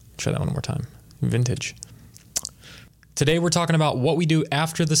Try that one more time. Vintage. Today we're talking about what we do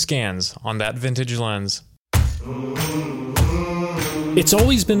after the scans on that vintage lens. It's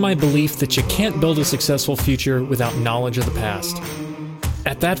always been my belief that you can't build a successful future without knowledge of the past.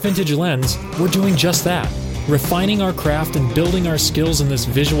 At That Vintage Lens, we're doing just that, refining our craft and building our skills in this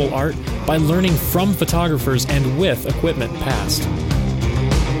visual art by learning from photographers and with equipment past.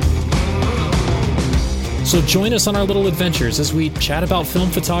 So join us on our little adventures as we chat about film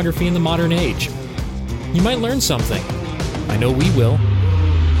photography in the modern age. You might learn something. I know we will.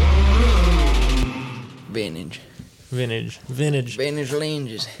 Vintage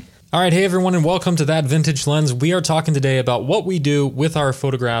lenses. All right, hey everyone, and welcome to That Vintage Lens. We are talking today about what we do with our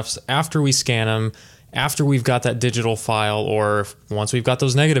photographs after we scan them, after we've got that digital file, or once we've got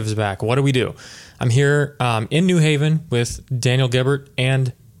those negatives back. What do we do? I'm here in New Haven with Daniel Gebert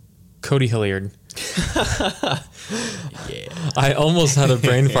and Cody Hilliard. Yeah. I almost had a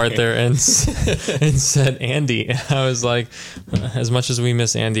brain fart there and said Andy. I was like, as much as we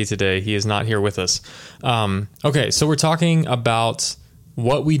miss Andy today, he is not here with us. Okay, so we're talking about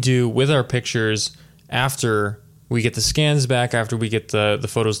what we do with our pictures after we get the scans back, after we get the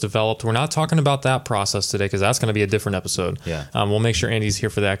photos developed. We're not talking about that process today because that's going to be a different episode. Yeah. We'll make sure Andy's here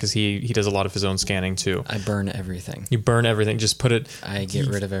for that because he does a lot of his own scanning too. I burn everything. You burn everything. Just put it. I get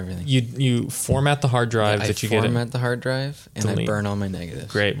rid of everything. You format the hard drive that you get. I format the hard drive and Delete. I burn all my negatives.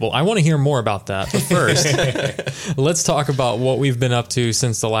 Great. Well, I want to hear more about that. But first, let's talk about what we've been up to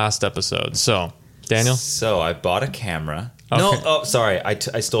since the last episode. So, Daniel? So I bought a camera. Okay. No, oh, sorry. I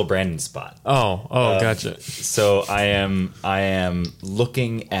stole Brandon's spot. Oh, gotcha. So I am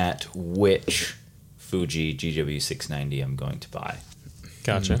looking at which Fuji GW690 I'm going to buy.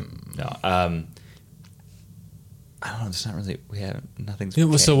 Gotcha. No, I don't know. It's not really.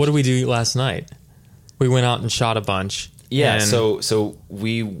 Nothing's. So what did we do last night? We went out and shot a bunch. Yeah. and- So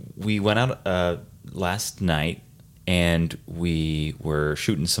we went out last night. And we were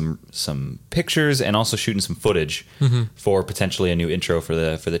shooting some pictures and also shooting some footage for potentially a new intro for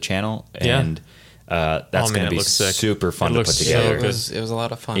the channel. And that's going to be super fun to put together. It was a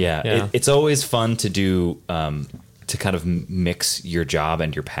lot of fun. Yeah. It's always fun to do to kind of mix your job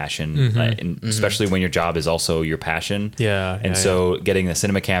and your passion, and especially when your job is also your passion. So getting the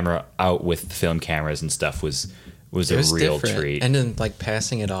cinema camera out with the film cameras and stuff was a real treat. And then like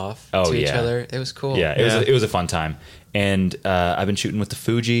passing it off to each other, it was cool. Yeah, it was a fun time. And I've been shooting with the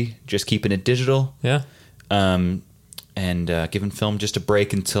Fuji, just keeping it digital. Yeah. And giving film just a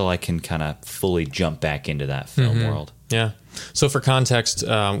break until I can kind of fully jump back into that film world. Yeah. So for context,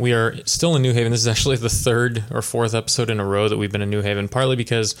 we are still in New Haven. This is actually the third or fourth episode in a row that we've been in New Haven, partly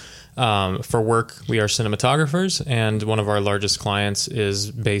because for work, we are cinematographers, and one of our largest clients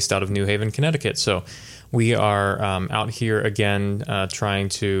is based out of New Haven, Connecticut. So we are out here again trying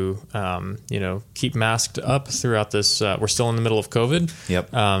to, keep masked up throughout this. We're still in the middle of COVID.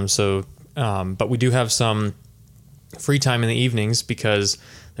 Yep. But we do have some free time in the evenings because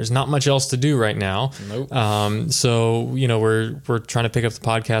there's not much else to do right now. Nope. So we're trying to pick up the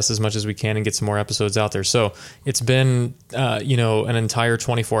podcast as much as we can and get some more episodes out there. So it's been an entire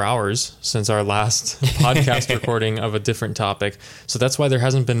 24 hours since our last podcast recording of a different topic. So that's why there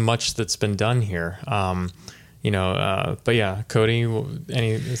hasn't been much that's been done here. But yeah, Cody,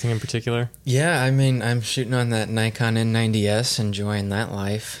 anything in particular? Yeah, I mean, I'm shooting on that Nikon N90S, enjoying that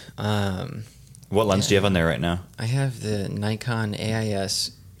life. What lens do you have on there right now? I have the Nikon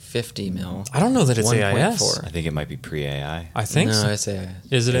AIS 50mm. I don't know that it's 1.4. AIS. I think it might be pre-AI. I think No, so. it's AIS.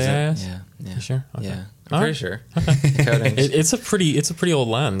 Is it AIS? Yeah. You sure? Okay. Yeah. All I'm right. pretty sure. Coatings. It's a pretty old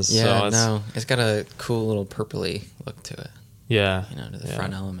lens. Yeah, so it's got a cool little purpley look to it, yeah, to the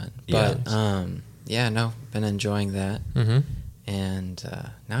front element. Yeah. But, been enjoying that. Mm-hmm. And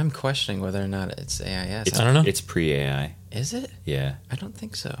now I'm questioning whether or not it's AIS. I don't know. It's pre-AI. Is it? Yeah. I don't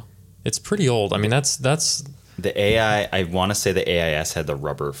think so. It's pretty old. I mean, that's The AI, I want to say the AIS had the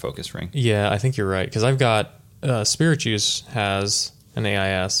rubber focus ring. yeah. I think you're right because I've got Spirit Juice has an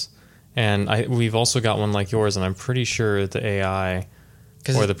AIS, and we've also got one like yours, and I'm pretty sure the AI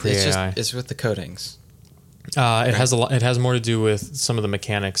or the pre-AI. It's with the coatings. It has a lot. It has more to do with some of the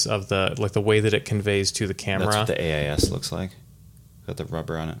mechanics of the way that it conveys to the camera. That's what the AIS looks like. Got the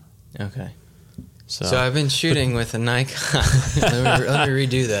rubber on it. Okay. so I've been shooting with a Nikon. let me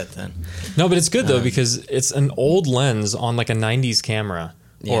redo that then. no, but it's good though because it's an old lens on like a 90s camera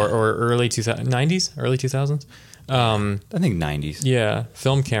or early 90s, early 2000s. I think 90s. Yeah,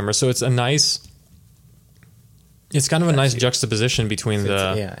 film camera. So it's a nice. It's kind of a nice juxtaposition between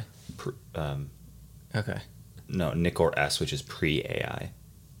the. Yeah. Okay. No, Nikkor S, which is pre-AI.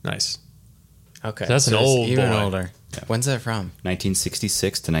 Nice. Okay, That's an so it's old even boy. older. When's that from?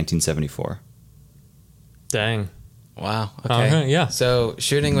 1966 to 1974. Dang. Wow. Okay. Okay, yeah. So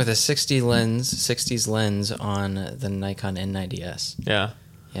shooting with a 60s lens on the Nikon N90S. Yeah.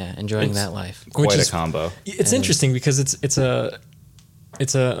 Yeah, enjoying It's- that life. Quite is- a combo. It's And- interesting because it's an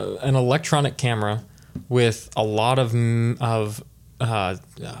electronic camera with a lot of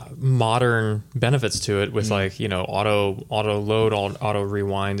modern benefits to it with like, you know, auto load, auto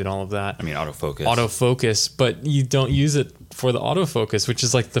rewind and all of that. I mean, autofocus. Autofocus, but you don't use it for the autofocus, which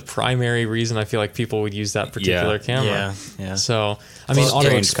is like the primary reason I feel like people would use that particular camera. Yeah, yeah. So, I mean, Well, auto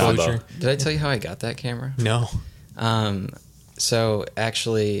strange exposure. combo. Did I tell you how I got that camera? No. So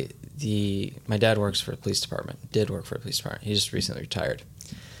actually, my dad works for the police department. Did work for the police department. He just recently retired.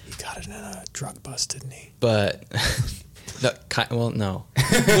 He got it in a drug bust, didn't he? But no.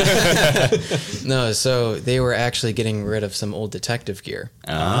 No, so they were actually getting rid of some old detective gear.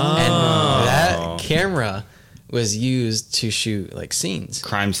 Oh. And that camera was used to shoot like scenes.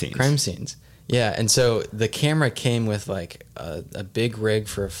 Crime scenes. Crime scenes. Yeah, and so the camera came with like a big rig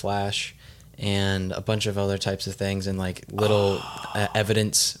for a flash and a bunch of other types of things and like little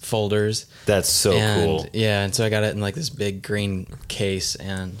evidence folders. That's so and, cool. Yeah, and so I got it in like this big green case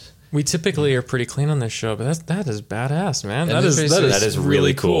and We typically are pretty clean on this show, but that is badass, man. Yeah, That that's is pretty sweet. That is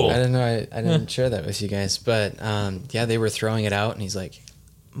really cool. I didn't know I didn't share that with you guys, but yeah, they were throwing it out, and he's like,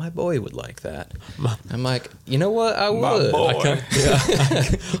 "My boy would like that." I'm like, you know what? I would. boy.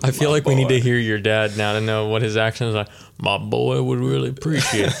 I feel like we need to hear your dad now to know what his action is like. My boy would really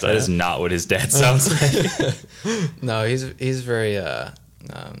appreciate that. That is not what his dad sounds like. No, he's very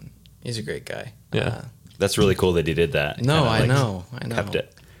he's a great guy. Yeah. That's really cool that he did that. No, Kinda, I like, know. Kept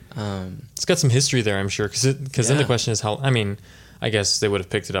it. It's got some history there, I'm sure. Because then the Yeah. question is how. I mean, I guess they would have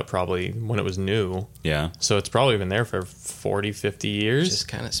picked it up probably when it was new. Yeah. So it's probably been there for 40, 50 years. Just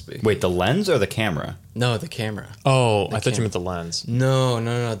kind of spooky. Wait, the lens or the camera? No, the camera. Oh, I thought you camera. meant the lens.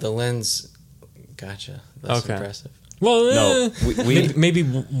 No. The lens. Gotcha. That's Okay. impressive. Well, No, maybe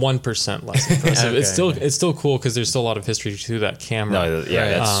 1% less impressive. Okay. It's still cool because there's still a lot of history to that camera. No, yeah, Right.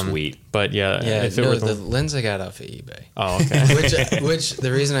 that's sweet. But yeah, Yeah, if it no, were the lens I got off of eBay. oh, okay. which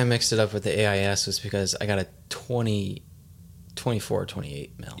the reason I mixed it up with the AIS was because I got a 24,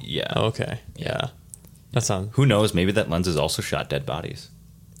 28 mil. Yeah. Oh, okay. Yeah. That sounds Who knows? Maybe that lens has also shot dead bodies.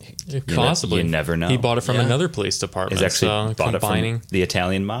 possibly. you never know. He bought it from Yeah. another police department. Is actually so bought combining. it from the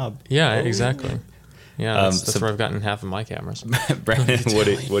Italian mob. Yeah, exactly. Yeah, that's so- where I've gotten half of my cameras. Brandon, what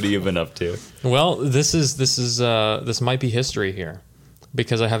have you been up to? Well, this might be history here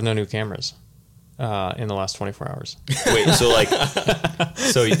because I have no new cameras in the last 24 hours. Wait, so like,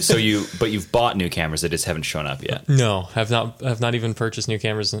 but you've bought new cameras that just haven't shown up yet. No, have not even purchased new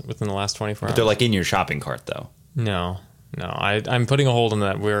cameras within the last 24 hours. They're like in your shopping cart though. No, I'm putting a hold on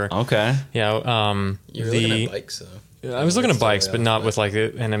that. Okay. Yeah, You're looking at bikes, though. I was looking at That's bikes, totally but off not the with like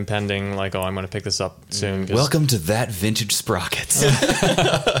an impending like, oh, I'm going to pick this up soon. 'cause Welcome to That Vintage Sprockets.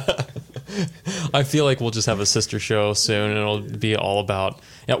 I feel like we'll just have a sister show soon, and it'll be all about.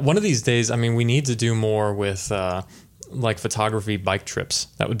 Yeah, one of these days. I mean, we need to do more with like photography bike trips.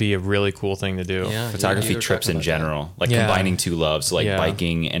 That would be a really cool thing to do. Yeah. Photography you were trips talking in about that. general, like Yeah. combining two loves, like Yeah.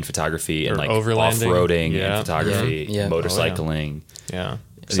 biking and photography, and Or like overlanding. off-roading Yeah. and photography, Yeah. Yeah. motorcycling. Yeah.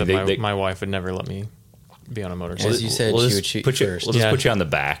 Except they- my wife would never let me be on a motorcycle. As you said, We'll she just would shoot put you, first. We'll just Yeah. put you on the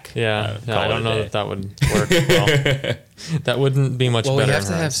back. Yeah, call I it don't a know day. that would work well. That wouldn't be much Well, we better. have in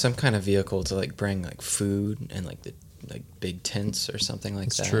to her have eyes. some kind of vehicle to like bring like food and like the like big tents or something like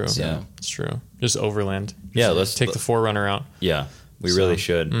It's that. true. So, Yeah. It's true. Just overland. Yeah, Just let's take the Forerunner out. Yeah, we really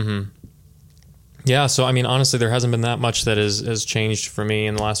should. Yeah, so I mean, honestly, there hasn't been that much that has changed for me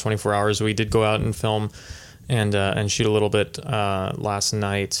in the last 24 hours. We did go out and film and shoot a little bit last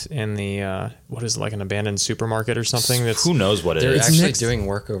night in the what is it, like an abandoned supermarket or something. That's Who knows what it They're is? It's actually next- doing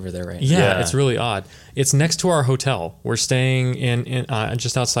work over there right now. yeah, Yeah. it's really odd. It's next to our hotel. We're staying in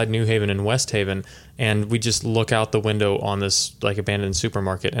just outside New Haven in West Haven, and we just look out the window on this like abandoned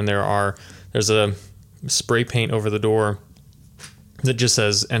supermarket, and there's a spray paint over the door that just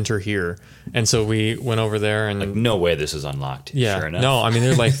says "Enter here." And so we went over there and Like, no way this is unlocked. yeah, Sure enough. no, I mean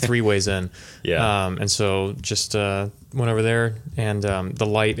they're like 3 ways in. Yeah. And so just went over there, and the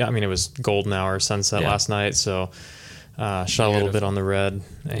light. I mean, it was golden hour sunset Yeah. last night, so shot a little bit on the red,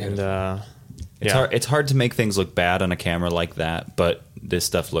 and It's hard to make things look bad on a camera like that, but this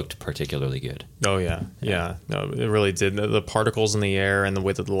stuff looked particularly good. Oh yeah. No, it really did. The particles in the air and the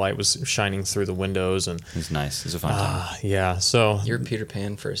way that the light was shining through the windows, and It was nice. It was a fun time. yeah. So You're Peter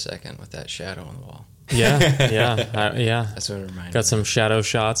Pan for a second with that shadow on the wall. Yeah. That's what it reminded Got some shadow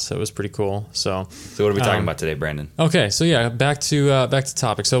shots. That was pretty cool. So So what are we talking about today, Brandon? okay, so yeah, back to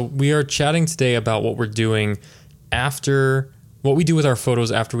topic. So we are chatting today about what we're doing after what we do with our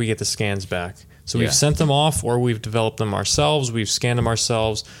photos after we get the scans back. So we've Yeah. sent them off, or we've developed them ourselves. We've scanned them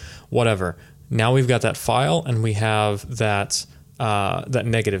ourselves, whatever. Now we've got that file, and we have that that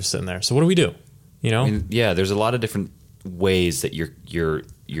negative sitting there. So what do we do? You know, I mean, yeah, there's a lot of different ways that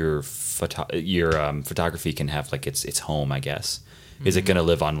your photography can have like its home, I guess. Is it going to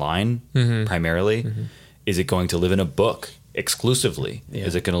live online primarily? Is it going to live in a book exclusively? Yeah.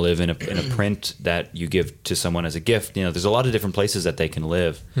 Is it going to live in a print that you give to someone as a gift? You know, there's a lot of different places that they can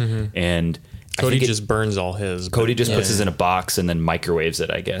live. And I Cody think just burns all his. but- Cody just puts Yeah. his in a box and then microwaves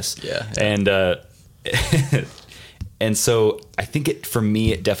it, I guess. Yeah. And and so I think for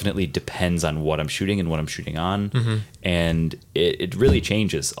me it definitely depends on what I'm shooting and what I'm shooting on, and it really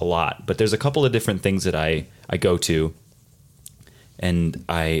changes a lot. But there's a couple of different things that I go to, and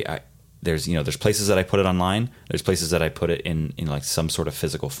I there's places that I put it online. There's places that I put it in like some sort of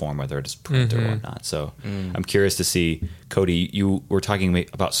physical form, whether it's print or whatnot. So I'm curious to see, Cody, you were talking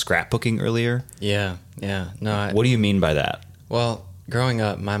about scrapbooking earlier. Yeah. No, What do you mean by that? well, growing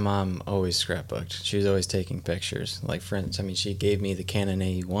up, my mom always scrapbooked. She was always taking pictures. Like, for instance, I mean, she gave me the Canon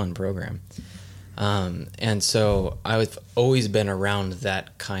AE1 program. And so I've always been around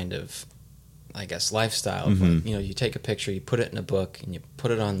that kind of, I guess, lifestyle. Of like, you take a picture, you put it in a book, and you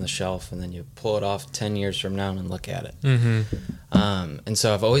put it on the shelf, and then you pull it off 10 years from now and look at it. And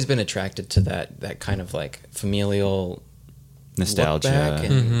so I've always been attracted to that kind of like familial Nostalgia. look back,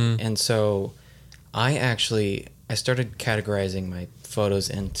 and so I started categorizing my photos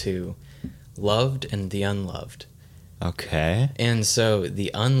into loved and the unloved. Okay. And so the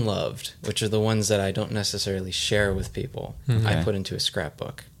unloved, which are the ones that I don't necessarily share with people, I Okay. put into a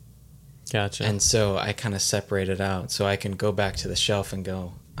scrapbook. Gotcha. And so I kind of separate it out so I can go back to the shelf and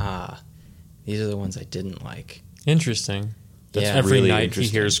go, these are the ones I didn't like. Interesting. That's Every really night he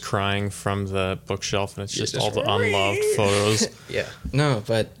interesting. hears crying from the bookshelf, and it's just just all the unloved photos. Yeah. No,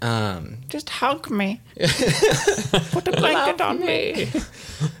 but Just hug me. Put a blanket on me.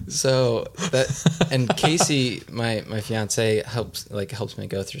 so that, and Casey, my fiance, helps me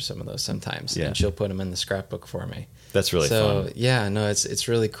go through some of those sometimes. Yeah. And she'll put them in the scrapbook for me. That's really So fun. yeah, no, it's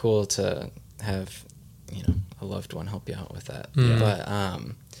really cool to have, a loved one help you out with that. Mm. But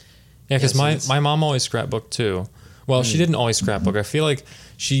Yeah, because Yeah, so my mom always scrapbooked too. Well, she didn't always scrapbook. I feel like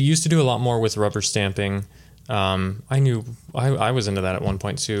she used to do a lot more with rubber stamping. I was into that at one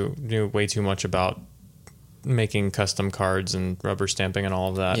point too. Knew way too much about making custom cards and rubber stamping and all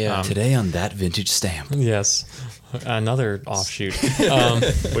of that. Yeah. Today on That Vintage Stamp, Yes, another offshoot.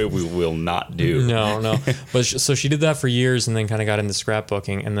 we will not do. No. But so she did that for years, and then kind of got into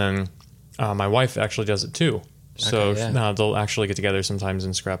scrapbooking, and then my wife actually does it too. So Okay, yeah. they'll actually get together sometimes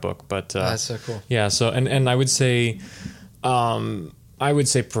and scrapbook. But that's so cool. yeah. So and I would say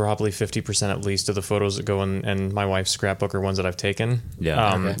probably 50% at least of the photos that go in my wife's scrapbook are ones that I've taken.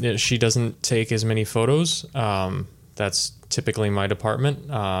 Yeah. Okay. She doesn't take as many photos. That's typically my department.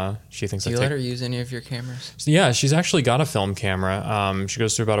 She thinks Do I you take. let her use any of your cameras? Yeah, she's actually got a film camera. She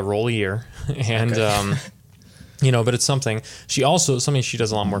goes through about a roll a year, and but it's something. Something she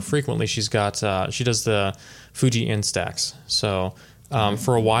does a lot more frequently. She does the Fuji Instax. So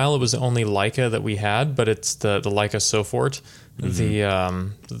for a while, it was only Leica that we had, but it's the Leica Sofort,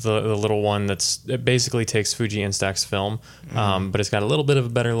 the little one it basically takes Fuji Instax film, but it's got a little bit of a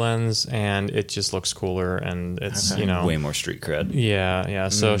better lens, and it just looks cooler, and it's Way more street cred. Yeah.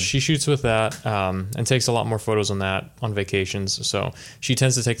 So she shoots with that and takes a lot more photos on that on vacations. So she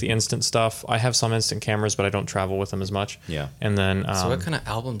tends to take the instant stuff. I have some instant cameras, but I don't travel with them as much. Yeah. And then So what kind of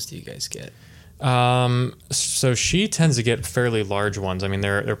albums do you guys get? so she tends to get fairly large ones. I mean,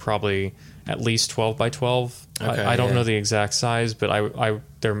 they're probably at least 12 by 12. Okay, I don't yeah. know the exact size, but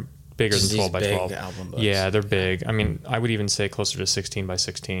they're bigger Just than 12 by these big 12. album books. Yeah, they're big. I mean, I would even say closer to 16 by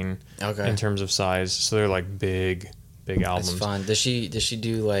 16 Okay. in terms of size. So they're like big albums. That's fun. Does she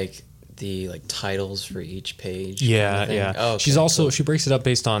do like the titles for each page? Yeah, kind of thing? yeah. Oh, okay, She's also cool. she breaks it up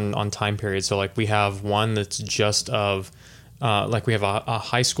based on time period. So like we have one that's just of like we have a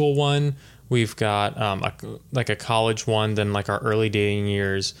high school one. We've got a college one, then like our early dating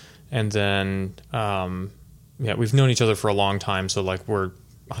years, and then we've known each other for a long time. So like we're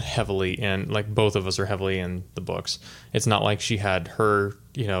heavily in, like both of us are heavily in the books. It's not like she had her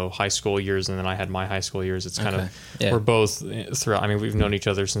high school years and then I had my high school years. It's kind Okay. of Yeah. we're both throughout. I mean, we've known each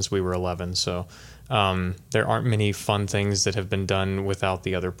other since we were 11, so there aren't many fun things that have been done without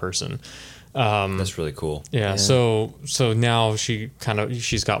the other person. That's really cool. Yeah. So now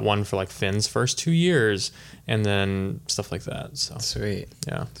she's got one for like Finn's first 2 years, and then stuff like that. So Sweet.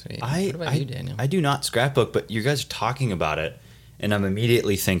 yeah. Sweet. What about you, Daniel? I do not scrapbook, but you guys are talking about it, and I'm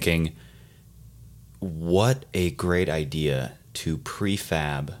immediately thinking, what a great idea to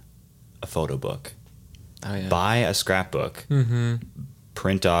prefab a photo book. Oh yeah. Buy a scrapbook,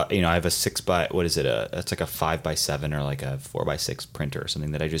 print out. I have a 6x. What is it? That's like a 5x7 or like a 4x6 printer or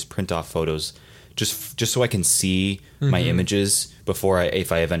something that I just print off photos, just so I can see my images before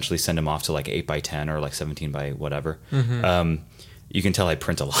if I eventually send them off to like 8x10 or like 17 by whatever. You can tell I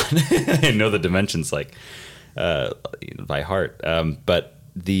print a lot. I know the dimensions like by heart. But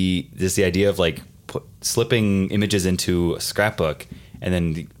the idea of like slipping images into a scrapbook and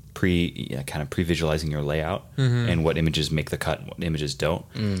then kind of pre-visualizing your layout and what images make the cut and what images don't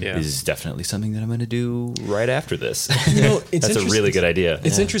is definitely something that I'm going to do right after this. That's a really good idea.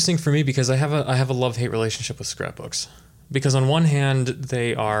 It's interesting for me because I have a love-hate relationship with scrapbooks. Because on one hand,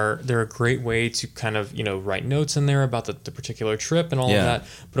 they're a great way to kind of, write notes in there about the particular trip and all of that.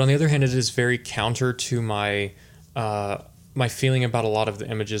 But on the other hand, it is very counter to my my feeling about a lot of the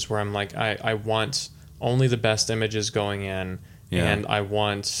images where I'm like, I want only the best images going in. Yeah. And I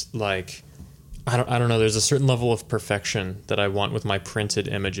want like, I don't know. There's a certain level of perfection that I want with my printed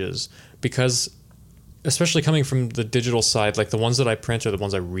images because, especially coming from the digital side, like the ones that I print are the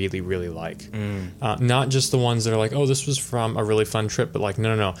ones I really, really like. Not just the ones that are like, oh, this was from a really fun trip, but like,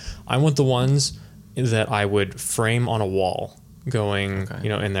 no. I want the ones that I would frame on a wall going,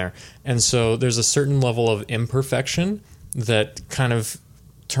 in there. And so there's a certain level of imperfection that kind of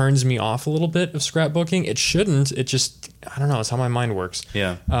turns me off a little bit of scrapbooking. It shouldn't. It just, I don't know. It's how my mind works.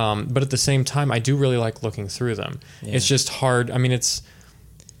 Yeah. But at the same time, I do really like looking through them. Yeah. It's just hard. I mean,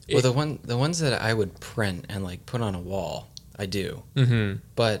 the ones that I would print and like put on a wall, I do.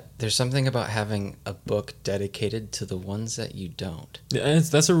 But there's something about having a book dedicated to the ones that you don't.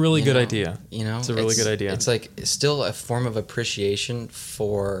 That's a really good idea. It's a really good idea. It's like still a form of appreciation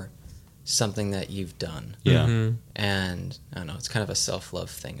for something that you've done. Yeah. And I don't know, it's kind of a self-love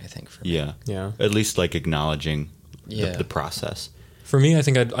thing, I think, for me. Yeah. At least like acknowledging the process. For me, I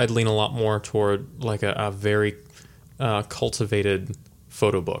think I'd lean a lot more toward like a very cultivated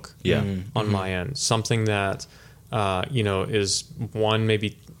photo book. On my end, something that is one,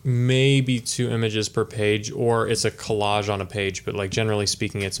 maybe two images per page, or it's a collage on a page. But like generally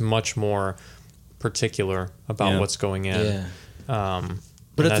speaking, it's much more particular about what's going in.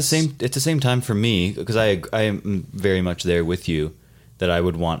 But at the same time, for me, because I am very much there with you, that I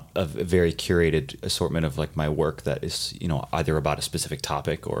would want a very curated assortment of like my work that is either about a specific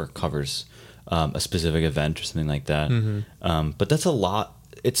topic or covers a specific event or something like that. But that's a lot.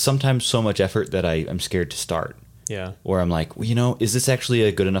 It's sometimes so much effort that I'm scared to start. Yeah. Or I'm like, is this actually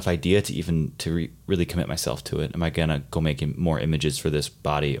a good enough idea to really commit myself to it? Am I gonna go make more images for this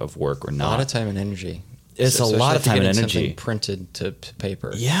body of work or not? A lot of time and energy. It's a lot of time and energy. Printed to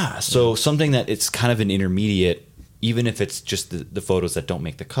paper. Yeah. So something that it's kind of an intermediate, even if it's just the photos that don't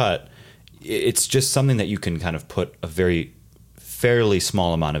make the cut, it's just something that you can kind of put a fairly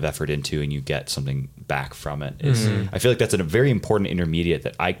small amount of effort into and you get something back from it. I feel like that's a very important intermediate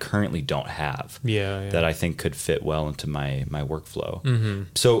that I currently don't have. That I think could fit well into my workflow.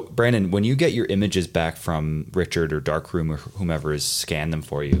 So Brandon, when you get your images back from Richard or Darkroom or whomever has scanned them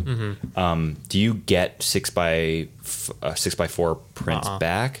for you, do you get 6x4 prints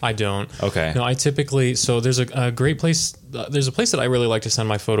back? I don't. Okay. No, I typically, so there's a great place. There's a place that I really like to send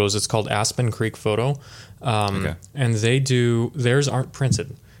my photos. It's called Aspen Creek Photo. And theirs aren't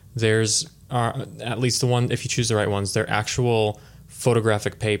printed. Theirs are, at least the one, if you choose the right ones, they're actual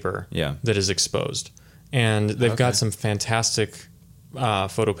photographic paper that is exposed. And they've got some fantastic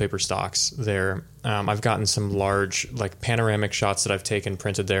photo paper stocks there. I've gotten some large like panoramic shots that I've taken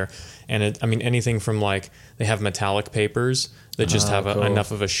printed there. And anything from like, they have metallic papers that just have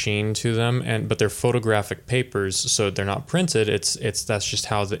enough of a sheen to them, but they're photographic papers, so they're not printed. That's just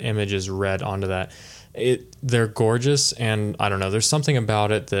how the image is read onto that. They're gorgeous, and I don't know, there's something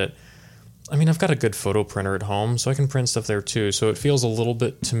about it that, I've got a good photo printer at home, so I can print stuff there too. So it feels a little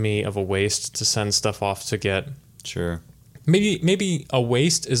bit to me of a waste to send stuff off to get. Sure. Maybe a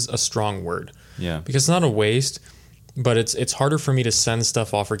waste is a strong word. Yeah. Because it's not a waste, but it's harder for me to send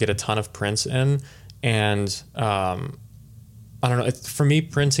stuff off or get a ton of prints in, and I don't know. For me,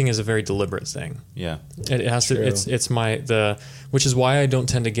 printing is a very deliberate thing. Yeah. It has to. It's which is why I don't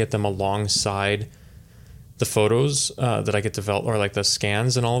tend to get them alongside the photos that I get developed, or like the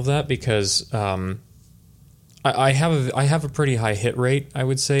scans and all of that, because I have a pretty high hit rate, I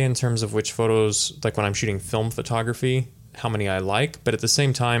would say, in terms of which photos, like when I'm shooting film photography, how many I like. But at the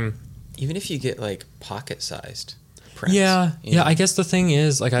same time, even if you get like pocket-sized prints. Yeah. you know? I guess the thing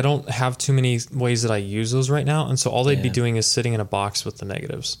is, like, I don't have too many ways that I use those right now. And so all they'd be Yeah. doing is sitting in a box with the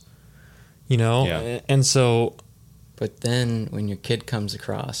negatives, you know? Yeah. And so But then when your kid comes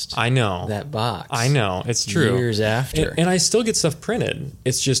across I know. that box, I know. It's true. years after. And I still get stuff printed.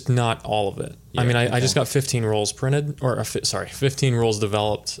 It's just not all of it. I Yeah, mean, I okay. just got 15 rolls printed, or 15 rolls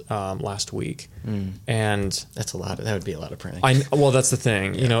developed last week. And That's a lot. That would be a lot of printing. well, that's the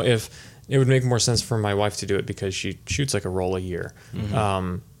thing. You know, if it would make more sense for my wife to do it because she shoots like a roll a year.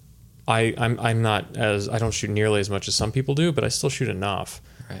 I'm not as I don't shoot nearly as much as some people do, but I still shoot enough.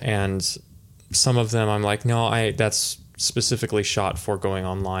 Right. And some of them I'm like, no, that's specifically shot for going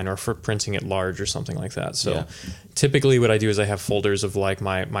online or for printing it large or something like that. So Yeah. typically what I do is I have folders of like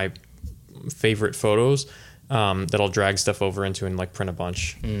my favorite photos that I'll drag stuff over into and like print a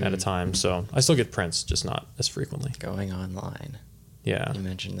bunch at a time. So I still get prints, just not as frequently. Going online. Yeah. You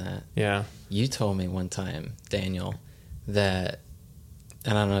mentioned that. Yeah. You told me one time, Daniel, that,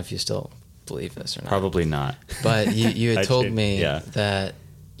 and I don't know if you still believe this or not. Probably not. But you I had told did, me yeah. that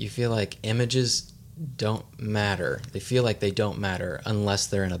you feel like images don't matter. They feel like they don't matter unless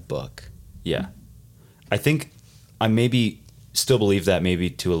they're in a book. Yeah. I think I maybe still believe that maybe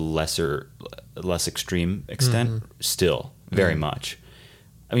to a less extreme extent, still, very much.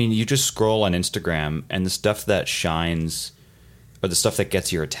 I mean, you just scroll on Instagram and the stuff that shines or the stuff that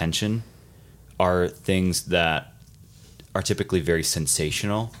gets your attention are things that are typically very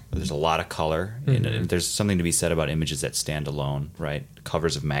sensational. There's a lot of color. And there's something to be said about images that stand alone, right?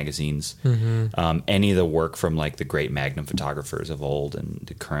 Covers of magazines. Any of the work from like the great Magnum photographers of old and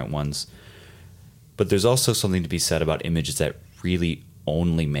the current ones. But there's also something to be said about images that really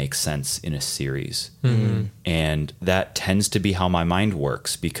only make sense in a series. And that tends to be how my mind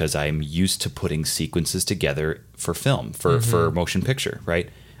works because I'm used to putting sequences together for film, for motion picture, right?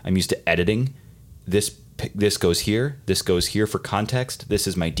 I'm used to editing. This goes here. This goes here for context. This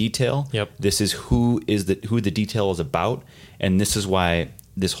is my detail. Yep. This is who the detail is about, and this is why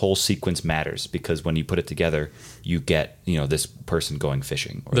this whole sequence matters because when you put it together, you get this person going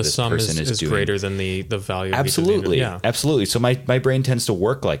fishing or The this sum person is doing greater than the value. Absolutely, Yeah. absolutely. So my brain tends to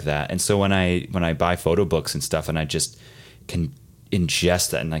work like that, and so when I buy photo books and stuff, and I just can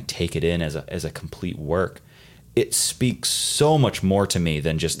ingest that and like take it in as a complete work. It speaks so much more to me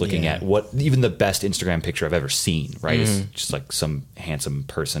than just looking Yeah. at what even the best Instagram picture I've ever seen, right? It's just like some handsome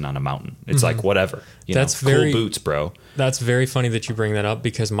person on a mountain. It's like whatever. That's cool very- boots, bro. That's very funny that you bring that up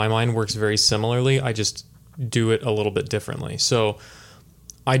because my mind works very similarly. I just do it a little bit differently. So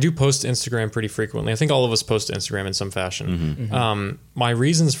I do post to Instagram pretty frequently. I think all of us post to Instagram in some fashion. My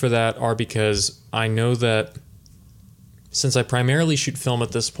reasons for that are because I know that since I primarily shoot film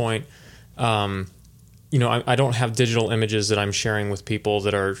at this point, I don't have digital images that I'm sharing with people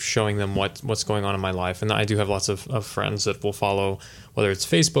that are showing them what's going on in my life. And I do have lots of friends that will follow, whether it's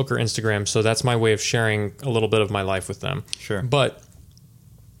Facebook or Instagram. So that's my way of sharing a little bit of my life with them. Sure. But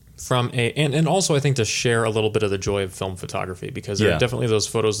and also I think to share a little bit of the joy of film photography because there Yeah. are definitely those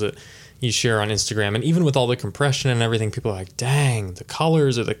photos that you share on Instagram. And even with all the compression and everything, people are like, dang, the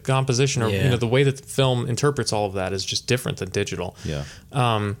colors or the composition or Yeah. the way that the film interprets all of that is just different than digital. Yeah.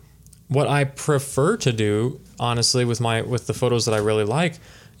 What I prefer to do, honestly, with the photos that I really like,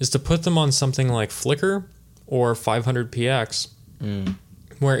 is to put them on something like Flickr or 500px,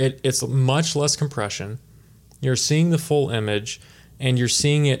 where it's much less compression. You're seeing the full image, and you're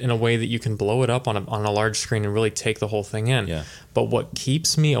seeing it in a way that you can blow it up on a large screen and really take the whole thing in. Yeah. But what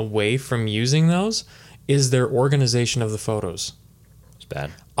keeps me away from using those is their organization of the photos. It's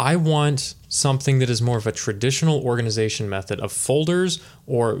bad. I want something that is more of a traditional organization method of folders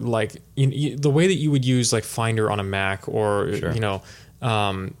or like the way that you would use like Finder on a Mac or, Sure.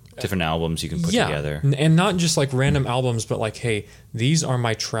 Different albums you can put together. And not just like random albums, but like, hey, these are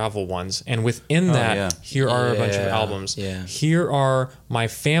my travel ones. And within that, yeah. here are a bunch of Yeah, albums. yeah. Here are my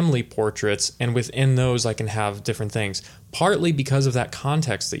family portraits. And within those, I can have different things. Partly because of that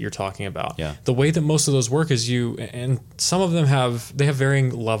context that you're talking about. Yeah. The way that most of those work is and some of them have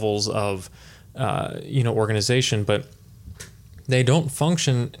varying levels of, organization, but they don't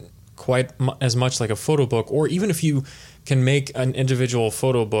function quite as much like a photo book, or even if you can make an individual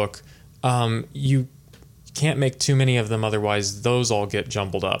photo book, you can't make too many of them, otherwise those all get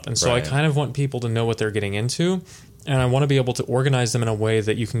jumbled up. And so Right. I kind of want people to know what they're getting into, and I want to be able to organize them in a way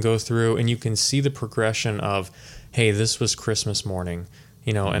that you can go through and you can see the progression of, hey, this was Christmas morning,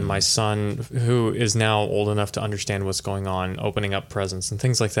 and my son, who is now old enough to understand what's going on, opening up presents and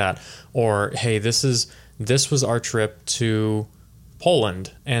things like that. Or, hey, this was our trip to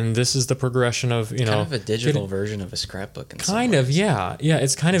Poland, and this is the progression of kind of a digital version of a scrapbook. Kind of, yeah.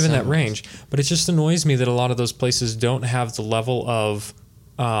 It's kind of in that range, but it just annoys me that a lot of those places don't have the level of.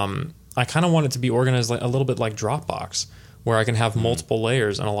 I kind of want it to be organized like a little bit like Dropbox, where I can have multiple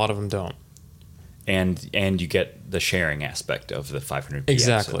layers, and a lot of them don't. And you get the sharing aspect of the 500px.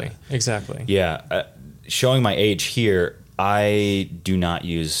 Exactly. Yeah, showing my age here, I do not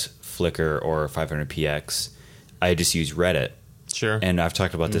use Flickr or 500px. I just use Reddit. Sure. And I've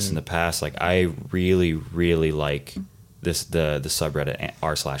talked about this in the past. Like, I really, really like this the subreddit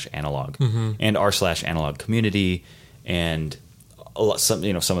r/analog and r/analog community, and some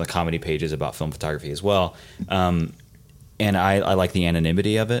of the comedy pages about film photography as well. And I like the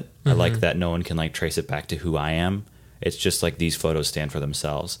anonymity of it. I like that no one can like trace it back to who I am. It's just like these photos stand for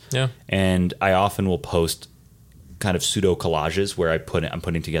themselves. Yeah. And I often will post kind of pseudo collages where I'm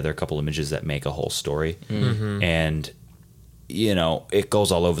putting together a couple images that make a whole story. And it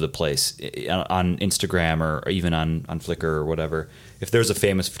goes all over the place on Instagram or even on Flickr or whatever. If there's a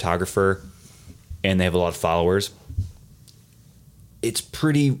famous photographer and they have a lot of followers, it's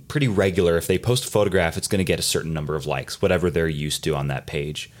pretty regular. If they post a photograph, it's going to get a certain number of likes, whatever they're used to on that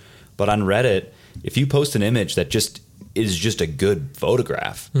page. But on Reddit, if you post an image that is just a good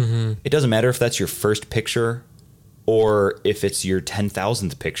photograph, it doesn't matter if that's your first picture or if it's your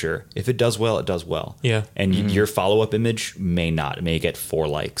 10,000th picture. If it does well, it does well. Yeah. And your follow-up image may not. It may get 4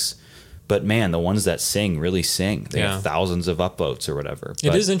 likes. But man, the ones that really sing. They have thousands of upvotes or whatever.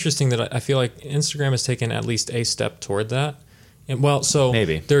 It is interesting that I feel like Instagram has taken at least a step toward that. And,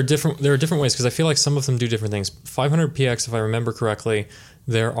 maybe there are different ways, because I feel like some of them do different things. 500px, if I remember correctly,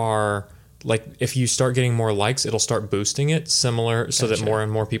 there are like if you start getting more likes, it'll start boosting it similar so that more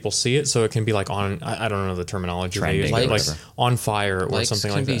and more people see it. So it can be like on, I don't know the terminology, trending, like on fire or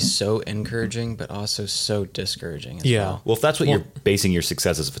something like that. Likes can be so encouraging, but also so discouraging as well. Well, if that's what you're basing your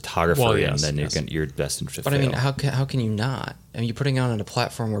success as a photographer in, then you're destined to fail. But I mean, how can you not? I mean, you're putting it on a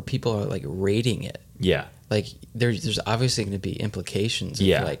platform where people are like rating it. Yeah. Like there's obviously going to be implications of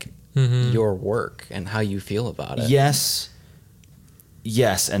like your work and how you feel about it.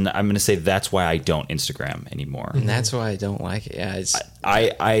 Yes, and I'm going to say that's why I don't Instagram anymore. And that's why I don't like it. Yeah, it's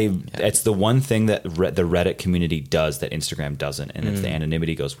it's the one thing that the Reddit community does that Instagram doesn't, and if the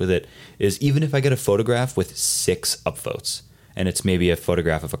anonymity goes with it, is even if I get a photograph with 6 upvotes, and it's maybe a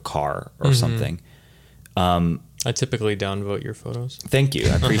photograph of a car or something. I typically downvote your photos. Thank you.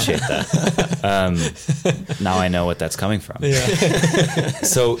 I appreciate that. Now I know what that's coming from. Yeah.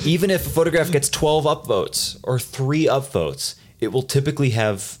 So even if a photograph gets 12 upvotes or 3 upvotes, it will typically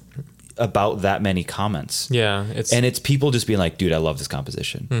have about that many comments. Yeah. It's people just being like, dude, I love this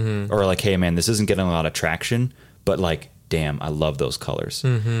composition. Or like, hey, man, this isn't getting a lot of traction, but like, damn, I love those colors.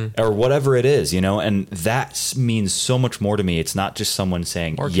 Or whatever it is, and that means so much more to me. It's not just someone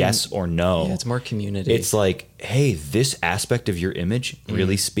saying yes or no. Yeah, it's more community. It's like, hey, this aspect of your image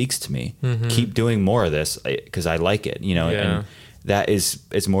really speaks to me. Keep doing more of this because I like it, and that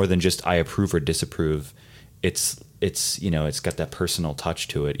is more than just I approve or disapprove. It's got that personal touch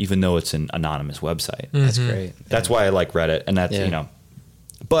to it, even though it's an anonymous website. That's great. That's why I like Reddit, and that's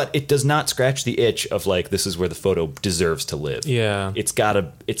but it does not scratch the itch of like this is where the photo deserves to live. Yeah, it's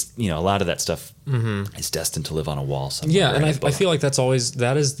a lot of that stuff is destined to live on a wall somewhere. Yeah, and I feel like that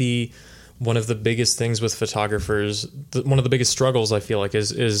is one of the biggest things with photographers. One of the biggest struggles I feel like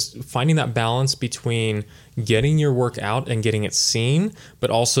is finding that balance between getting your work out and getting it seen, but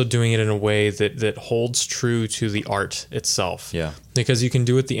also doing it in a way that holds true to the art itself. Yeah. Because you can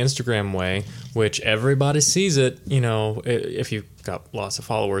do it the Instagram way, which everybody sees it, if you've got lots of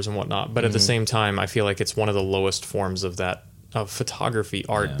followers and whatnot. But at the same time, I feel like it's one of the lowest forms of photography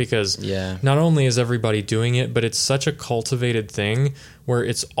art because not only is everybody doing it, but it's such a cultivated thing where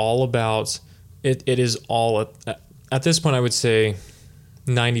it's all about it is all at this point I would say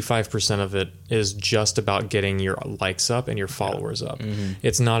 95% of it is just about getting your likes up and your followers up.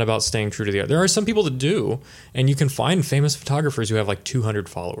 It's not about staying true to the art. There are some people that do, and you can find famous photographers who have like 200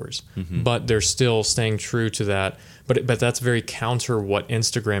 followers, but they're still staying true to that. But that's very counter what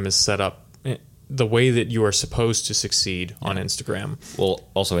Instagram is set up, the way that you are supposed to succeed on Instagram. Well,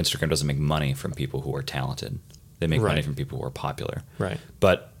 also Instagram doesn't make money from people who are talented. They make money from people who are popular. Right.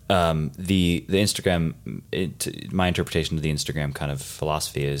 But the Instagram, my interpretation of the Instagram kind of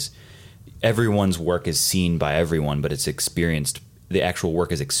philosophy is everyone's work is seen by everyone, but it's experienced. The actual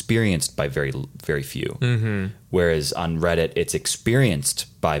work is experienced by very, very few. Whereas on Reddit, it's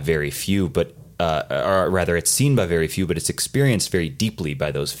experienced by very few, but or rather, it's seen by very few, but it's experienced very deeply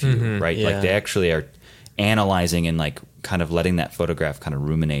by those few. Right? Yeah. Like they actually are analyzing and like kind of letting that photograph kind of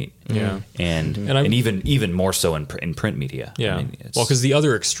ruminate. Yeah. And even more so in print media. Yeah. I mean, Well, because the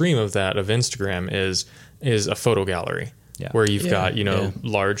other extreme of that of Instagram is a photo gallery. Yeah. Where you've got,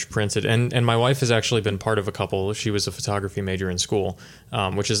 large printed, and my wife has actually been part of a couple. She was a photography major in school,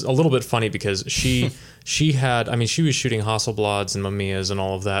 which is a little bit funny because she was shooting Hasselblads and Mamias and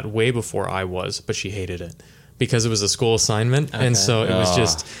all of that way before I was, but she hated it because it was a school assignment. Okay. And so it was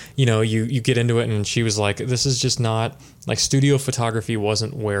just, you get into it, and she was like, this is just not, like, studio photography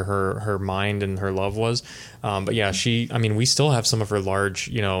wasn't where her mind and her love was. But yeah, we still have some of her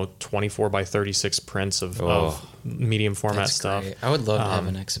large, 24 by 36 prints of medium format stuff. Great. I would love to have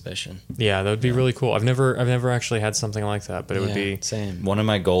an exhibition. Yeah, that would be really cool. I've never actually had something like that, but it would be same. One of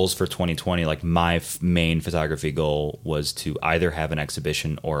my goals for 2020, like my main photography goal, was to either have an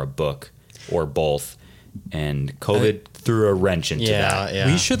exhibition or a book or both. And COVID threw a wrench into that.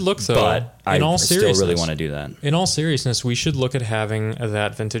 Yeah. We should look, though, But I seriousness, still really want to do that. In all seriousness, we should look at having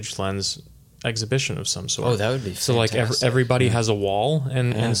that Vintage Lens exhibition of some sort. Oh, that would be so fantastic. like everybody has a wall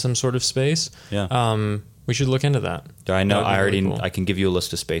and some sort of space. Yeah. We should look into that. I know. I already. Really cool. I can give you a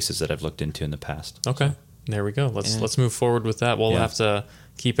list of spaces that I've looked into in the past. Okay. There we go. Let's move forward with that. We'll Yeah. have to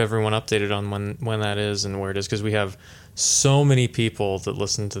keep everyone updated on when that is and where it is, because we have so many people that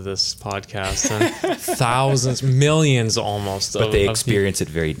listen to this podcast, and thousands, millions almost. But they experience it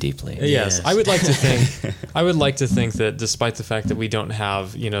very deeply. Yes. I would like to think that despite the fact that we don't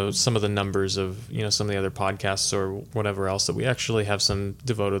have, some of the numbers of, some of the other podcasts or whatever else, that we actually have some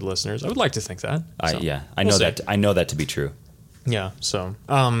devoted listeners. I would like to think that. I know that to be true. Yeah. So,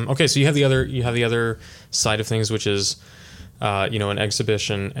 okay. So you have the other side of things, which is, an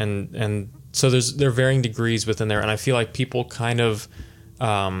exhibition, and so there are varying degrees within there, and I feel like people kind of,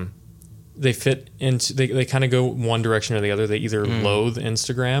 they fit into, they kind of go one direction or the other. They either loathe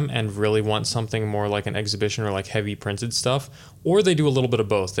Instagram and really want something more like an exhibition or like heavy printed stuff, or they do a little bit of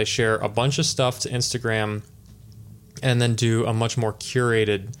both. They share a bunch of stuff to Instagram and then do a much more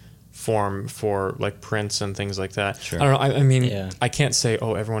curated form for like prints and things like that. Sure. I don't know. I can't say,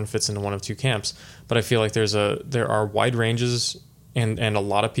 everyone fits into one of two camps, but I feel like there are wide ranges, and a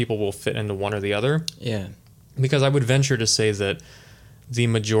lot of people will fit into one or the other. Yeah. Because I would venture to say that the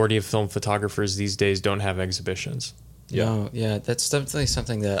majority of film photographers these days don't have exhibitions. Yeah. No, yeah, that's definitely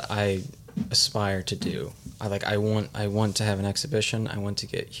something that I aspire to do. I want to have an exhibition. I want to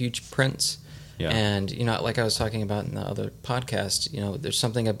get huge prints. Yeah. And, like I was talking about in the other podcast, there's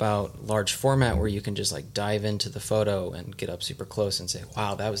something about large format where you can just like dive into the photo and get up super close and say,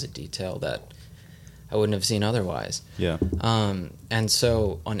 wow, that was a detail that I wouldn't have seen otherwise. Yeah. And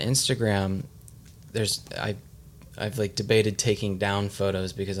so on Instagram, I've like debated taking down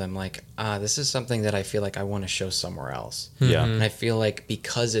photos because I'm like, this is something that I feel like I want to show somewhere else. Yeah. And I feel like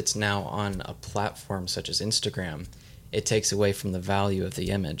because it's now on a platform such as Instagram, it takes away from the value of the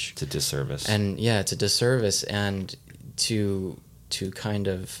image. It's a disservice. And yeah, it's a disservice. And to kind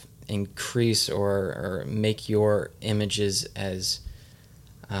of increase or make your images as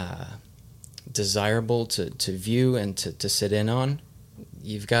desirable to view and to sit in on,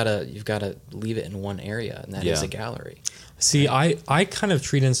 you've got to leave it in one area, and that is a gallery. See, I kind of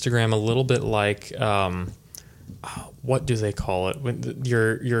treat Instagram a little bit like what do they call it? When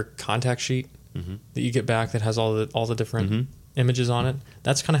your contact sheet that you get back that has all the different images on it.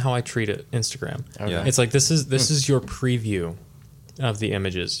 That's kind of how I treat it. Instagram. Okay. Yeah. It's like this is your preview of the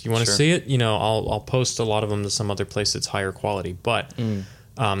images. You want to see it? I'll post a lot of them to some other place that's higher quality, but.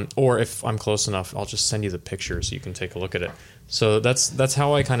 Or if I'm close enough, I'll just send you the picture so you can take a look at it. So that's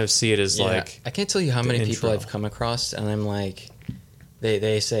how I kind of see it, is like, I can't tell you how many people intro. I've come across, and I'm like,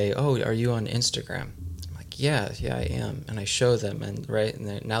 they say, "Oh, are you on Instagram?" I'm like, "Yeah, I am," and I show them,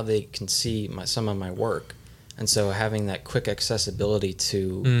 and now they can see some of my work, and so having that quick accessibility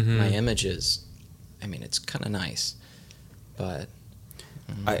to my images, I mean, it's kind of nice, but.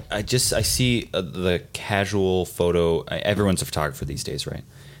 I see the casual photo. Everyone's a photographer these days, right?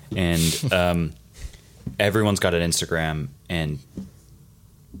 And everyone's got an Instagram, and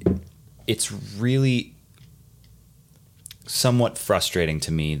it's really somewhat frustrating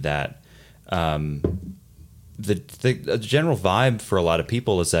to me that the general vibe for a lot of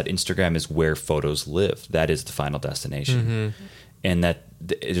people is that Instagram is where photos live. That is the final destination. And that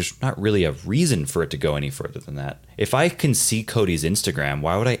there's not really a reason for it to go any further than that. If I can see Cody's Instagram,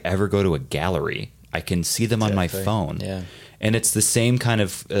 why would I ever go to a gallery? I can see them on my phone. Yeah. And it's the same kind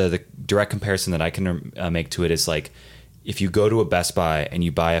of the direct comparison that I can make to it is like if you go to a Best Buy and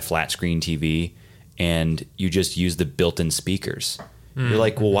you buy a flat screen TV and you just use the built-in speakers. You're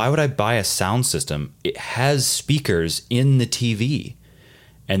like, well, why would I buy a sound system? It has speakers in the TV.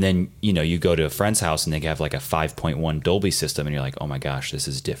 And then, you go to a friend's house and they have like a 5.1 Dolby system and you're like, oh my gosh, this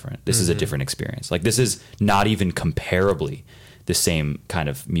is different. This is a different experience. Like this is not even comparably the same kind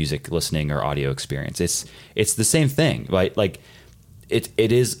of music listening or audio experience. It's the same thing, right? Like it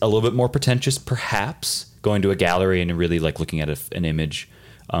is a little bit more pretentious, perhaps, going to a gallery and really like looking at an image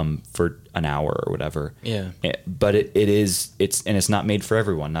for an hour or whatever. Yeah. But it's not made for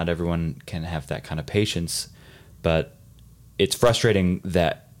everyone. Not everyone can have that kind of patience, but it's frustrating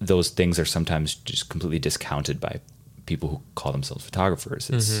that those things are sometimes just completely discounted by people who call themselves photographers.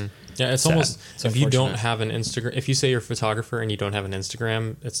 It's sad. almost, It's if you don't unfortunate. have an Instagram, if you say you're a photographer and you don't have an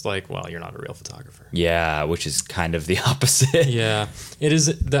Instagram, it's like, well, you're not a real photographer. Yeah, which is kind of the opposite. Yeah, it is.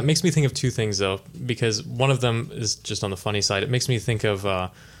 That makes me think of two things though, because one of them is just on the funny side. It makes me think of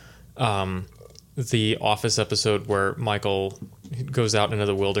the Office episode where Michael goes out into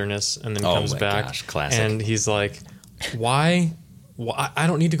the wilderness and then Oh comes my back, gosh, classic. and he's like, "Why? I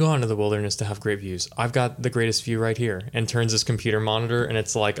don't need to go out into the wilderness to have great views. I've got the greatest view right here." And turns his computer monitor, and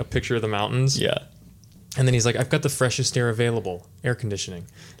it's like a picture of the mountains. Yeah. And then he's like, "I've got the freshest air available, air conditioning."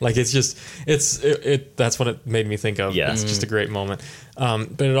 Like it's just, that's what it made me think of. Yeah. It's just a great moment.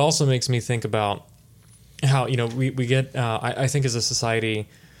 But it also makes me think about how, we get, I think as a society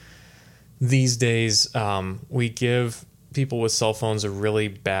these days, we give people with cell phones a really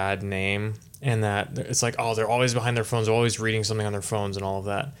bad name, and that it's like, oh, they're always behind their phones, they're always reading something on their phones and all of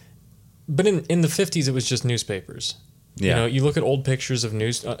that. But in the 50s, it was just newspapers. Yeah. You look at old pictures of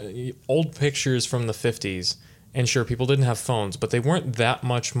old pictures from the 50s, and sure, people didn't have phones, but they weren't that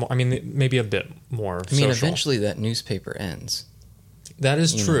much more. I mean, maybe a bit more. I mean, social. eventually that newspaper ends. That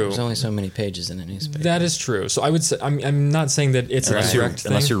is You know, true. there's only so many pages in a newspaper. That is true. So I would say, I'm not saying that it's a direct thing.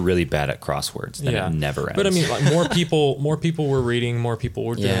 Unless you're really bad at crosswords, then it never ends. But I mean, like more people were reading, more people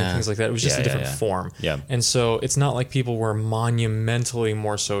were doing Yeah. things like that. It was just Yeah, a different yeah. form. Yeah. And so it's not like people were monumentally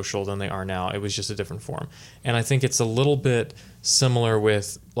more social than they are now. It was just a different form. And I think it's a little bit similar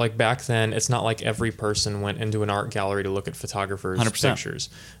with, like, back then, it's not like every person went into an art gallery to look at photographers' 100%. pictures.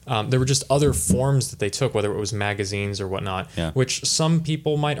 There were just other forms that they took, whether it was magazines or whatnot, Yeah. which some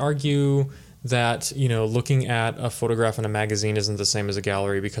people might argue that, looking at a photograph in a magazine isn't the same as a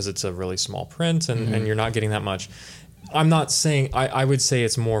gallery because it's a really small print and you're not getting that much. I'm not saying, I would say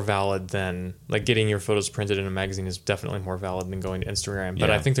it's more valid than, like, getting your photos printed in a magazine is definitely more valid than going to Instagram. But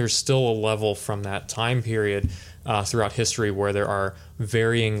Yeah. I think there's still a level from that time period throughout history where there are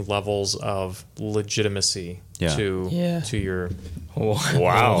varying levels of legitimacy Yeah. to your...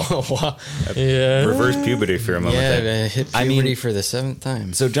 Wow. Yeah. Reverse puberty for a moment. Yeah, there. hit I puberty mean- for the 7th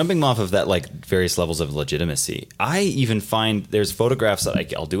time. So jumping off of that, like various levels of legitimacy, I even find there's photographs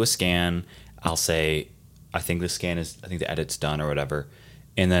that I'll do a scan. I'll say, I think the edit's done or whatever.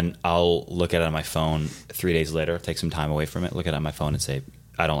 And then I'll look at it on my phone 3 days later, take some time away from it, look at it on my phone and say,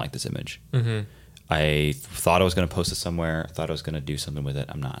 I don't like this image. Mm-hmm. I thought I was going to post it somewhere. I thought I was going to do something with it.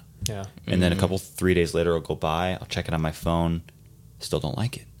 I'm not. Yeah. And then 3 days later will go by. I'll check it on my phone. Still don't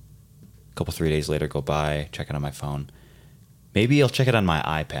like it. A couple 3 days later go by. Check it on my phone. Maybe I'll check it on my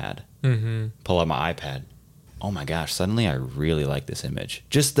iPad. Mm-hmm. Pull out my iPad. Oh my gosh! Suddenly I really like this image.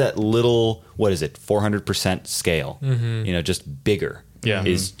 Just that little, 400% scale. Mm-hmm. Just bigger. Yeah.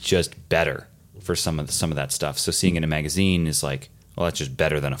 Is just better for some of that stuff. So seeing it in a magazine is like, well, that's just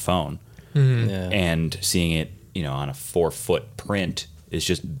better than a phone. Yeah. And seeing it, on a 4-foot print is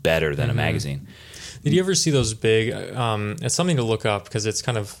just better than a magazine. Did you ever see those big? It's something to look up because it's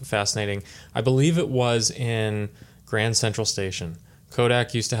kind of fascinating. I believe it was in Grand Central Station.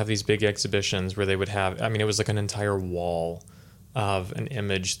 Kodak used to have these big exhibitions where they would have, it was like an entire wall of an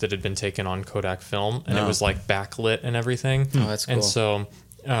image that had been taken on Kodak film, and it was like backlit and everything. Oh, that's cool. And so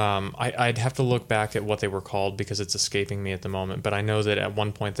I'd have to look back at what they were called because it's escaping me at the moment. But I know that at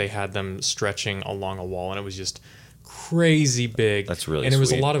one point they had them stretching along a wall, and it was just crazy big. That's really and it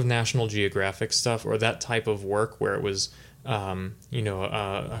was a sweet. lot of National Geographic stuff or that type of work where it was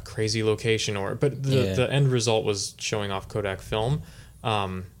a crazy location but the end result was showing off Kodak film.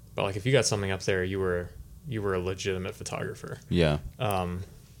 But like if you got something up there, you were a legitimate photographer. Yeah. Yeah.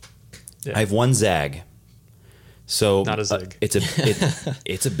 I have one zag. So Not a zig. It's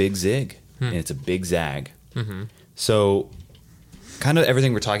a big zig and it's a big zag. Mm-hmm. So kind of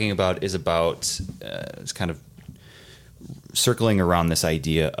everything we're talking about is about it's kind of circling around this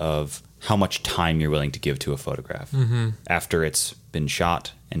idea of how much time you're willing to give to a photograph after it's been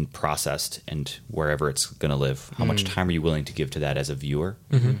shot and processed and wherever it's going to live. How much time are you willing to give to that as a viewer?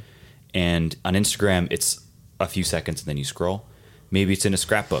 And on Instagram, it's a few seconds and then you scroll. Maybe it's in a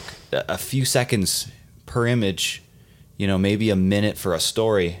scrapbook. A few seconds per image, maybe a minute for a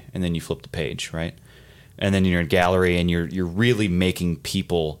story, and then you flip the page, right? and then you're in gallery, and you're really making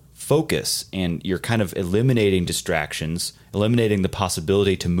people focus, and you're kind of eliminating distractions, eliminating the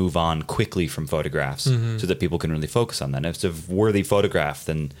possibility to move on quickly from photographs so that people can really focus on that. And if it's a worthy photograph,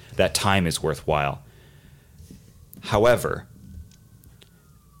 then that time is worthwhile. However,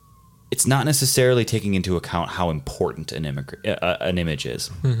 it's not necessarily taking into account how important an image is.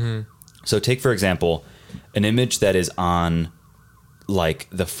 So take, for example, an image that is on like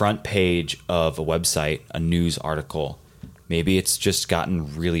the front page of a website, a news article. Maybe it's just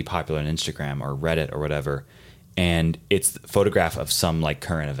gotten really popular on Instagram or Reddit or whatever, and it's a photograph of some like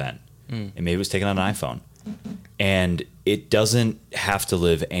current event. And maybe it was taken on an iPhone. And it doesn't have to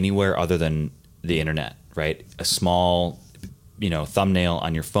live anywhere other than the internet, right? A small, thumbnail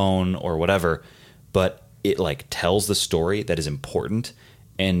on your phone or whatever, but it like tells the story that is important,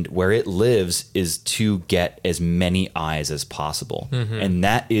 and where it lives is to get as many eyes as possible. And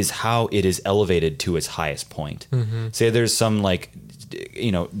that is how it is elevated to its highest point. Say there's some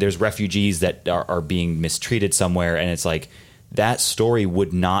there's refugees that are being mistreated somewhere, and it's like that story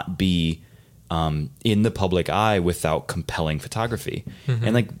would not be in the public eye without compelling photography.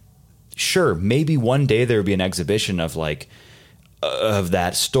 And like, sure, maybe one day there would be an exhibition of like, of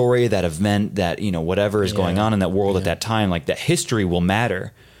that story, that event, that, whatever is going on in that world at that time, like that history will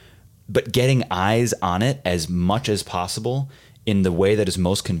matter. But getting eyes on it as much as possible in the way that is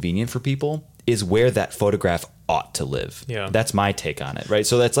most convenient for people is where that photograph ought to live. Yeah. That's my take on it, right?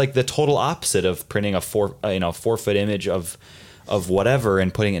 So that's like the total opposite of printing a 4-foot image of whatever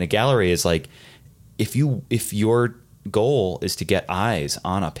and putting it in a gallery. Is like, if your goal is to get eyes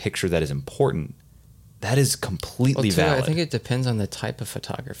on a picture that is important, that is completely valid. I think it depends on the type of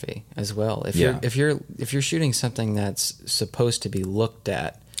photography as well. If you're shooting something that's supposed to be looked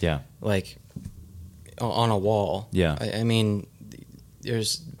at, like on a wall, I mean,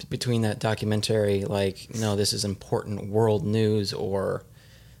 there's between that documentary, like, no, this is important world news or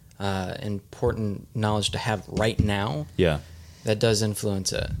important knowledge to have right now. That does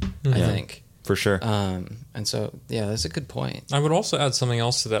influence it, I think. For sure. And so, that's a good point. I would also add something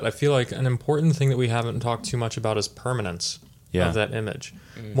else to that. I feel like an important thing that we haven't talked too much about is permanence of that image.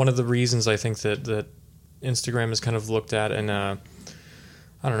 One of the reasons I think that Instagram is kind of looked at in a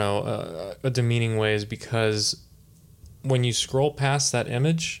demeaning way is because when you scroll past that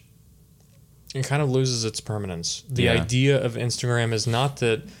image, it kind of loses its permanence. The idea of Instagram is not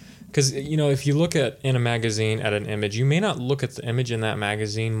that... Because, if you look in a magazine at an image, you may not look at the image in that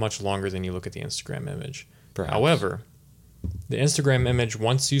magazine much longer than you look at the Instagram image. Perhaps. However, the Instagram image,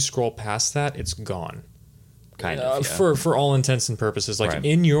 once you scroll past that, it's gone. Kind of. For all intents and purposes. Like,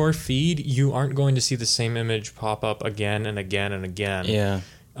 in your feed, you aren't going to see the same image pop up again and again and again.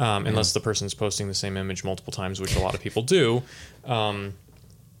 Unless the person's posting the same image multiple times, which a lot of people do.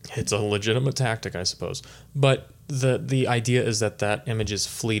 It's a legitimate tactic, I suppose. But the idea is that image is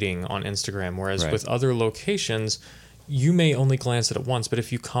fleeting on Instagram, whereas with other locations, you may only glance at it once, but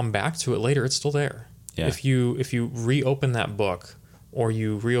if you come back to it later, it's still there. If you reopen that book or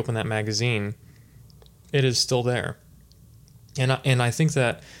you reopen that magazine, it is still there. And I think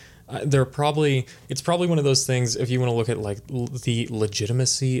that it's probably one of those things, if you want to look at like the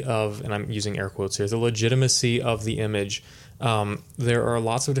legitimacy of, and I'm using air quotes here, the legitimacy of the image. There are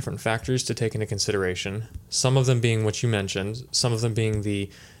lots of different factors to take into consideration. Some of them being what you mentioned. Some of them being the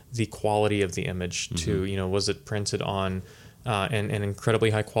quality of the image. To was it printed on an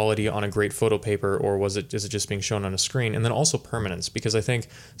incredibly high quality on a great photo paper, or is it just being shown on a screen? And then also permanence, because I think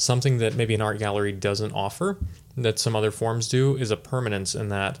something that maybe an art gallery doesn't offer that some other forms do is a permanence in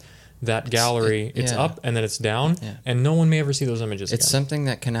that gallery. It's up and then it's down, and no one may ever see those images. It's again. Something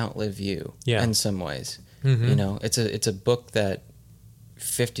that can outlive you in some ways. It's a book that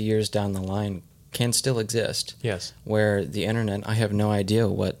 50 years down the line can still exist. Yes. Where the internet, I have no idea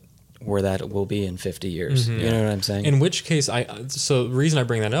where that will be in 50 years. You know what I'm saying? In which case, so the reason I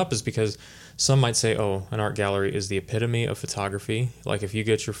bring that up is because some might say, oh, an art gallery is the epitome of photography. Like if you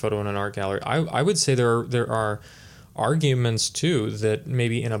get your photo in an art gallery, I would say there are arguments too that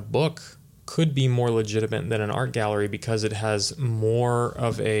maybe in a book could be more legitimate than an art gallery because it has more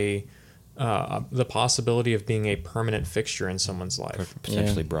of the possibility of being a permanent fixture in someone's life.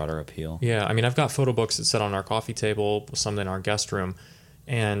 Potentially broader appeal. Yeah, I mean, I've got photo books that sit on our coffee table, some in our guest room,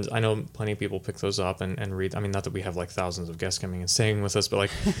 and I know plenty of people pick those up and read. I mean, not that we have like thousands of guests coming and staying with us, but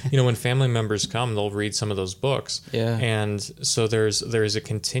like, when family members come, they'll read some of those books. Yeah. And so there's a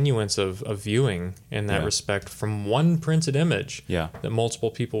continuance of viewing in that respect from one printed image that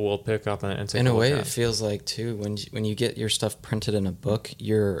multiple people will pick up and take a look at. In a way, it feels like, too, when you get your stuff printed in a book,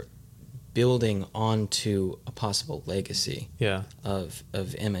 you're building onto a possible legacy Yeah. of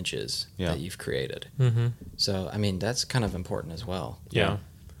images Yeah. that you've created. Mm-hmm. So I mean that's kind of important as well. Yeah.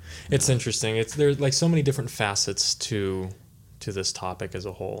 It's interesting. There's like so many different facets to this topic as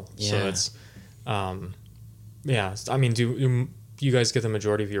a whole. So Yeah. it's, I mean, do you guys get the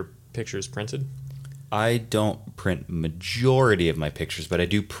majority of your pictures printed? I don't print majority of my pictures, but I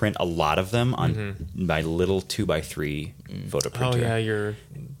do print a lot of them on my little 2x3 photo printer. Oh yeah, you're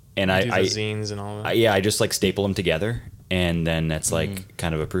and you I, do the I, zines and all that. I just like staple them together, and then that's like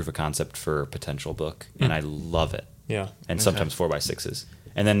kind of a proof of concept for a potential book, and I love it. Yeah. And sometimes 4x6s,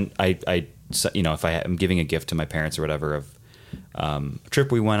 and then if I am giving a gift to my parents or whatever of a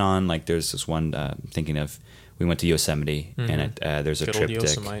trip we went on, like there's this one I'm thinking of. We went to Yosemite, and there's a Good old triptych.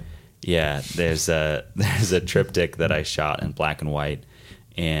 Yosemite. Yeah, there's a triptych that I shot in black and white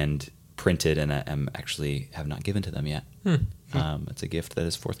and printed, and I have not given to them yet. It's a gift that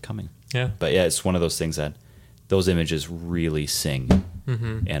is forthcoming. Yeah. But yeah, it's one of those things that those images really sing,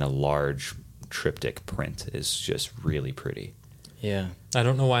 and a large triptych print is just really pretty. Yeah. I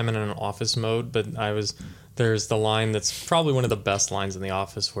don't know why I'm in an office mode, but there's the line that's probably one of the best lines in The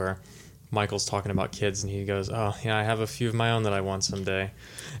Office where Michael's talking about kids and he goes, "Oh, yeah, I have a few of my own that I want someday."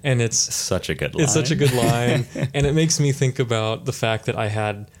 And it's Such a good line. It's such a good line. And it makes me think about the fact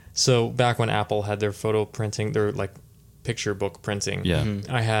that so back when Apple had their photo printing, their like picture book printing, Yeah.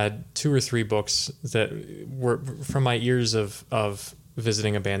 I had 2 or 3 books that were from my years of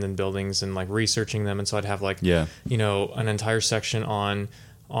visiting abandoned buildings and like researching them. And so I'd have like, an entire section on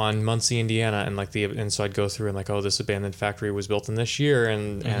Muncie, Indiana, and so I'd go through and like, oh, this abandoned factory was built in this year,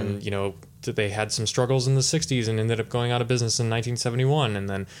 and they had some struggles in the 60s and ended up going out of business in 1971, and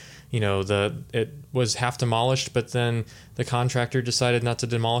then it was half demolished, but then the contractor decided not to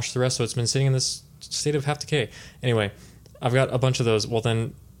demolish the rest, so it's been sitting in this state of half decay. Anyway, I've got a bunch of those. Well,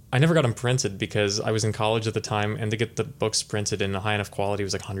 then I never got them printed because I was in college at the time, and to get the books printed in a high enough quality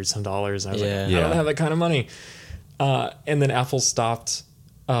was like $100 some. And I was like, I don't have that kind of money. And then Apple stopped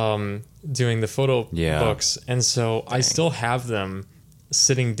doing the photo books, and so I still have them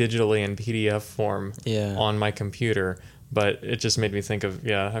sitting digitally in PDF form on my computer, but it just made me think of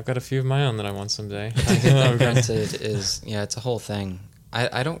I've got a few of my own that I want someday. Printed is it's a whole thing.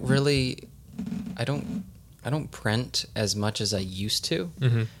 I don't print as much as I used to.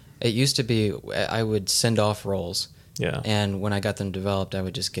 It used to be I would send off rolls, and when I got them developed I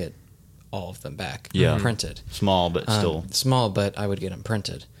would just get all of them back printed. Small, but still. Small, but I would get them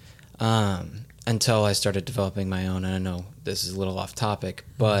printed. Until I started developing my own, and I know this is a little off topic,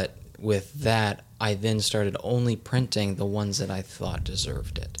 but with that, I then started only printing the ones that I thought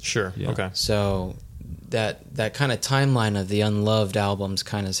deserved it. Sure. Yeah. Okay. So that kind of timeline of the unloved albums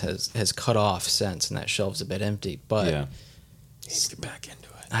kind of has cut off since, and that shelf's a bit empty. But you need to get back into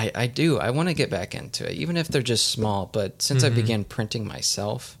it. I do. I want to get back into it, even if they're just small. But since I began printing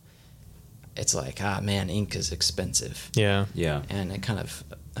myself, it's like, man, ink is expensive. Yeah. Yeah. And it kind of,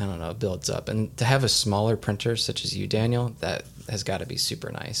 I don't know, builds up. And to have a smaller printer such as you, Daniel, that has got to be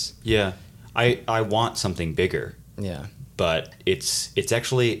super nice. Yeah. I want something bigger. Yeah. But it's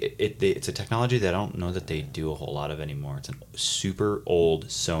actually it's a technology that I don't know that they do a whole lot of anymore. It's a super old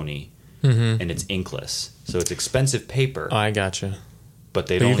Sony, and it's inkless, so it's expensive paper. I gotcha. But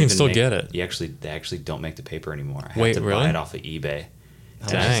you can still get it. They actually don't make the paper anymore. I have to really? buy it off of eBay.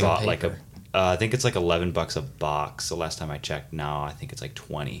 Dang. I bought I think it's like $11 a box. The last time I checked, now I think it's like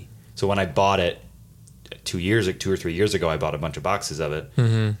 20. So when I bought it 2 or 3 years ago, I bought a bunch of boxes of it,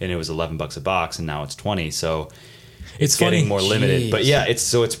 and it was $11 a box, and now it's 20. So it's getting funny. more limited. Jeez. But yeah,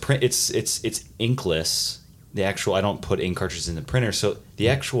 it's inkless. The actual, I don't put ink cartridges in the printer, so the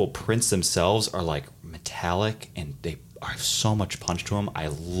actual prints themselves are like metallic, and they have so much punch to them. I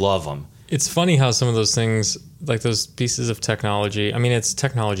love them. It's funny how some of those things, like those pieces of technology, I mean, it's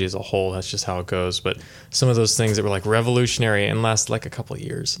technology as a whole, that's just how it goes, but some of those things that were like revolutionary and last like a couple of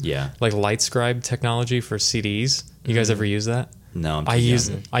years. Yeah. Like LightScribe technology for CDs. You guys ever use that? No, I'm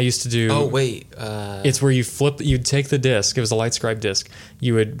too I used to do. Oh, wait. It's where you'd take the disc. It was a LightScribe disc.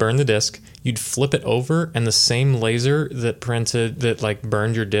 You would burn the disc. You'd flip it over, and the same laser that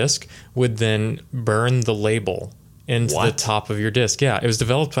burned your disc would then burn the label into the top of your disc. Yeah, it was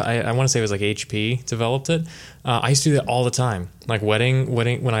developed by, I want to say it was like HP developed it. I used to do that all the time, like wedding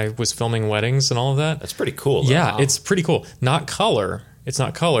when I was filming weddings and all of that. That's pretty cool, though. Yeah, it's pretty cool. Not color. It's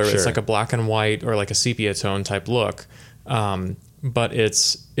not color. Sure. It's like a black and white or like a sepia tone type look. but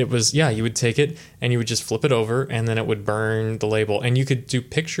it was you would take it and you would just flip it over and then it would burn the label, and you could do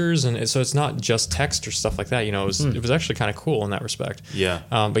pictures, and so it's not just text or stuff like that. You know, it was actually kind of cool in that respect. Yeah.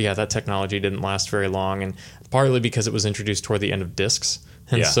 But yeah, that technology didn't last very long, and partly because it was introduced toward the end of discs,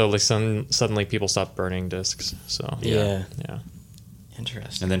 and Yeah. so like suddenly people stopped burning discs. So Yeah. yeah.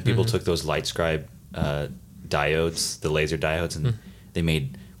 Interesting. And then people took those LightScribe diodes, the laser diodes, and they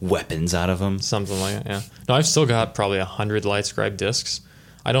made weapons out of them. Something like that, yeah. No, I've still got probably 100 LightScribe discs.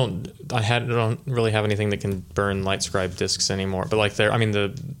 I don't really have anything that can burn LightScribe discs anymore. But like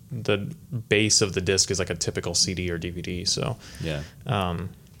the base of the disc is like a typical CD or DVD. So Yeah.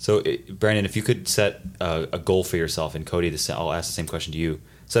 um, So, Brandon, if you could set a goal for yourself, and Cody, I'll ask the same question to you.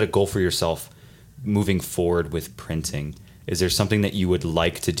 Set a goal for yourself moving forward with printing. Is there something that you would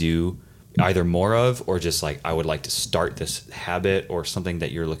like to do either more of, or just like, I would like to start this habit, or something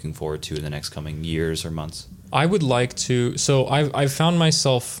that you're looking forward to in the next coming years or months? I would like to. So I've found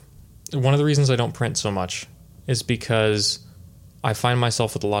myself, one of the reasons I don't print so much is because I find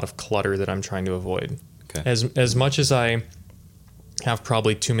myself with a lot of clutter that I'm trying to avoid. Okay. As much as I have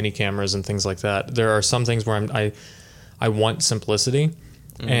probably too many cameras and things like that, there are some things where I want simplicity,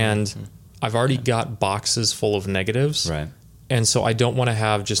 and I've already got boxes full of negatives. Right. And so I don't want to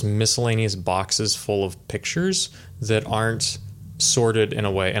have just miscellaneous boxes full of pictures that aren't sorted in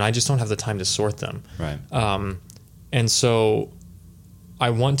a way, and I just don't have the time to sort them. Right. And so I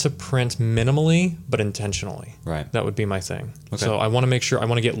want to print minimally but intentionally. Right. That would be my thing. Okay. So I want to make sure I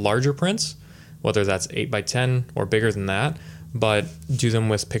want to get larger prints, whether that's 8x10 or bigger than that, but do them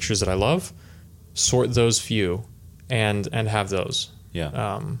with pictures that I love, sort those few, and have those.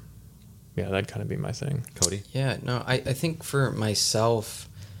 Yeah. Yeah, that'd kind of be my thing. Cody? Yeah, no, I think for myself,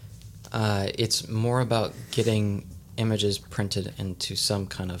 it's more about getting images printed into some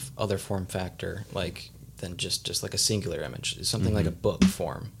kind of other form factor, like than just like a singular image, something like a book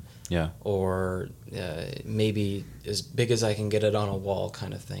form, Yeah. or maybe as big as I can get it on a wall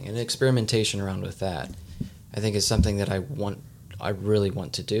kind of thing. And experimentation around with that, I think, is something that I really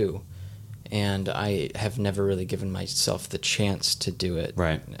want to do. And I have never really given myself the chance to do it.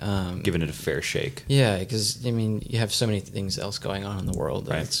 Right. Giving it a fair shake. Yeah, because, I mean, you have so many things else going on in the world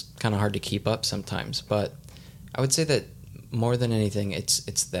that Right. it's kind of hard to keep up sometimes. But I would say that more than anything, it's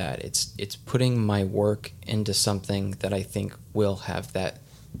putting my work into something that I think will have that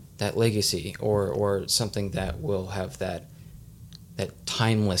legacy, or something that will have that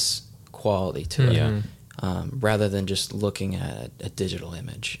timeless quality to it. Yeah. Rather than just looking at a digital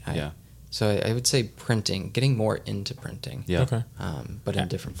image. Yeah. So I would say printing, getting more into printing. Yeah. Okay. But in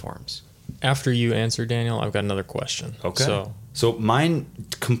different forms. After you answer, Daniel, I've got another question. Okay. So mine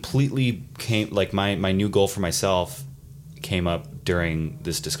completely came, like my new goal for myself came up during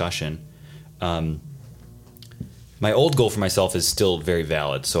this discussion. My old goal for myself is still very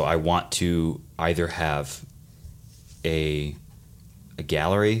valid. So I want to either have a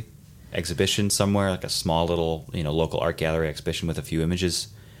gallery exhibition somewhere, like a small little, local art gallery exhibition with a few images,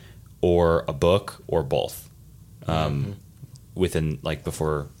 or a book, or both, within, like,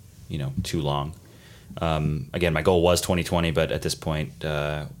 before, too long. Again, my goal was 2020, but at this point,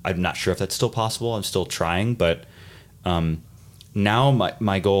 I'm not sure if that's still possible. I'm still trying, but now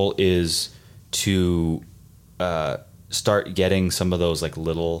my goal is to start getting some of those, like,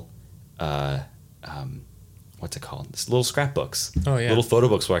 little, what's it called? This little scrapbooks. Oh, yeah. Little photo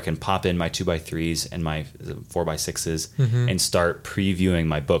books where I can pop in my 2x3s and my 4x6s and start previewing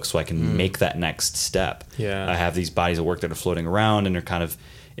my book so I can make that next step. Yeah. I have these bodies of work that are floating around and they're kind of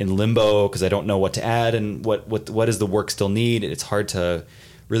in limbo because I don't know what to add and what does the work still need. It's hard to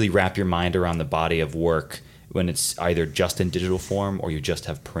really wrap your mind around the body of work when it's either just in digital form or you just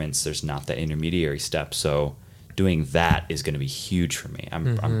have prints. There's not that intermediary step. So doing that is going to be huge for me.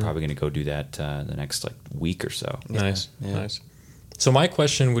 I'm probably going to go do that the next week or so. Nice. Yeah. Nice. So my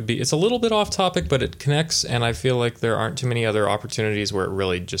question would be, it's a little bit off topic, but it connects, and I feel like there aren't too many other opportunities where it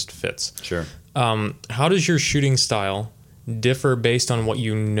really just fits. Sure. How does your shooting style differ based on what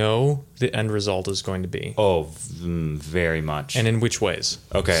you know the end result is going to be? Oh, very much. And in which ways?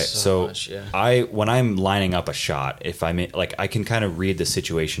 Okay, So so much, yeah. when I'm lining up a shot, if I I can kind of read the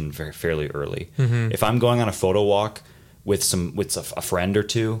situation fairly early. If I'm going on a photo walk with a friend or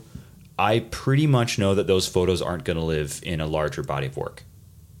two, I pretty much know that those photos aren't going to live in a larger body of work.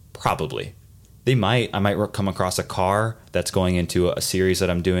 Probably. They might. I might come across a car that's going into a series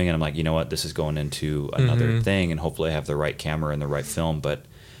that I'm doing, and I'm like, you know what, this is going into another thing, and hopefully I have the right camera and the right film. But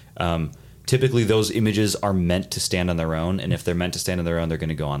typically those images are meant to stand on their own, and if they're meant to stand on their own, they're going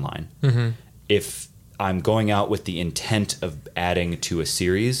to go online. If I'm going out with the intent of adding to a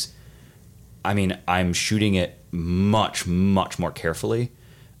series, I mean, I'm shooting it much more carefully.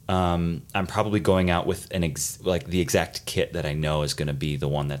 I'm probably going out with the exact kit that I know is going to be the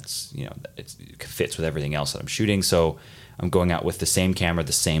one that's, it fits with everything else that I'm shooting. So I'm going out with the same camera,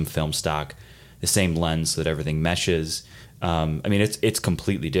 the same film stock, the same lens so that everything meshes. It's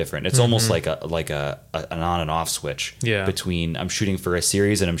completely different. It's almost like an on and off switch between I'm shooting for a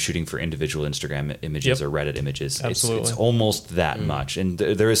series and I'm shooting for individual Instagram images or Reddit images. Absolutely. It's almost that much. And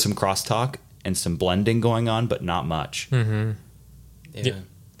there is some crosstalk and some blending going on, but not much.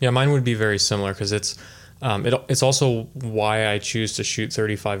 Yeah, mine would be very similar because it's also why I choose to shoot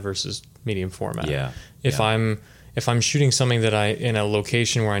 35 versus medium format. If I'm shooting something that in a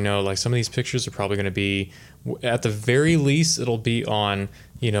location where I know like some of these pictures are probably going to be, at the very least, it'll be on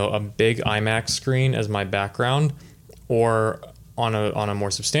a big IMAX screen as my background, or on a more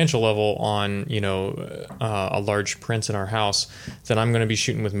substantial level on a large print in our house, then I'm going to be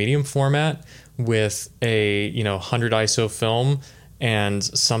shooting with medium format with a 100 ISO film and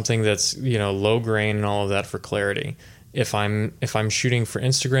something that's low grain and all of that for clarity. If I'm shooting for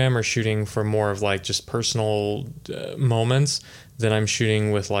Instagram or shooting for more of like just personal moments, then I'm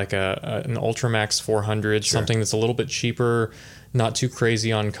shooting with like an Ultramax 400, something that's a little bit cheaper, not too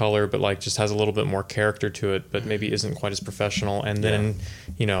crazy on color, but like just has a little bit more character to it, but maybe isn't quite as professional. And then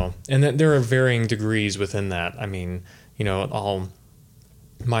and then there are varying degrees within that. I mean, my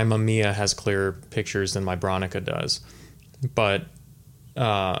Mamiya has clearer pictures than my Bronica does, but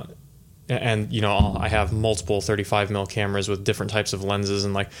I have multiple 35mm cameras with different types of lenses,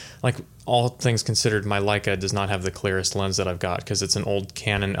 and like all things considered, my Leica does not have the clearest lens that I've got because it's an old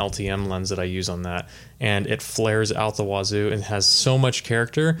Canon LTM lens that I use on that, and it flares out the wazoo and has so much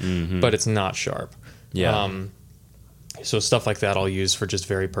character, but it's not sharp. So stuff like that I'll use for just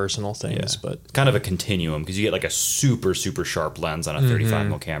very personal things, but kind of a continuum, because you get like a super sharp lens on a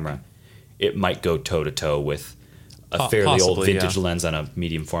 35mm camera. It might go toe to toe with a fairly old vintage lens on a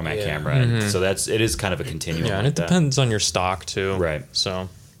medium format camera. And so it is kind of a continuum. Yeah, and it depends on your stock too. Right. So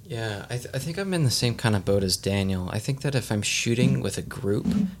yeah, I think I'm in the same kind of boat as Daniel. I think that if I'm shooting with a group,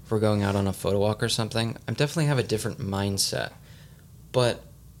 if we're going out on a photo walk or something, I definitely have a different mindset. But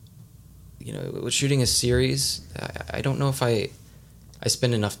with shooting a series, I don't know if I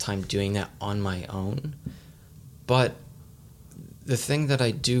spend enough time doing that on my own. But the thing that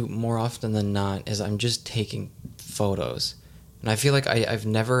I do more often than not is I'm just taking photos, and I feel like I've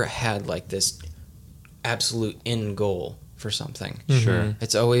never had like this absolute end goal for something. Sure.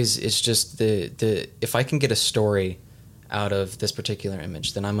 It's just the if I can get a story out of this particular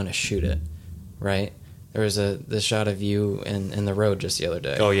image, then I'm going to shoot it, right? There was the shot of you in the road just the other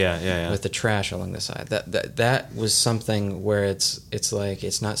day. Oh yeah. With the trash along the side. That was something where it's like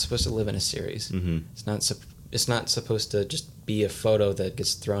it's not supposed to live in a series. It's not supposed to just be a photo that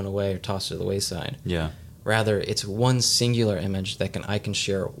gets thrown away or tossed to the wayside. Yeah. Rather, it's one singular image that I can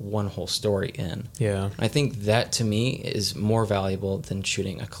share one whole story in. Yeah. I think that, to me, is more valuable than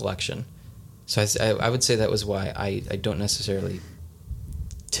shooting a collection. So I would say that was why I don't necessarily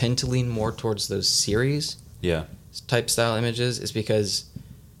tend to lean more towards those series type style images, is because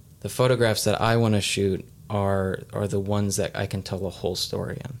the photographs that I want to shoot are the ones that I can tell a whole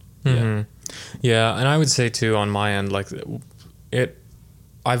story in. Yeah, and I would say, too, on my end, like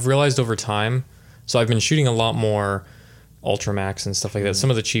I've realized over time. So I've been shooting a lot more Ultramax and stuff like that, some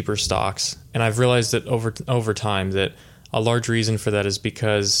of the cheaper stocks. And I've realized that over time that a large reason for that is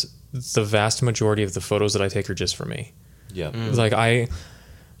because the vast majority of the photos that I take are just for me. Yeah. Like I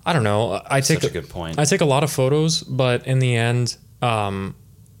don't know. Such a good point. I take a lot of photos, but in the end,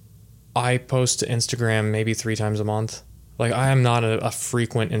 I post to Instagram maybe 3 times a month. Like I am not a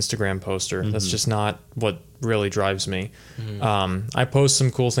frequent Instagram poster. That's just not what really drives me. I post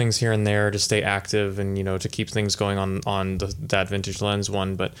some cool things here and there to stay active and to keep things going on that vintage lens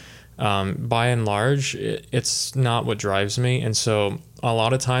one, but by and large it's not what drives me. And so a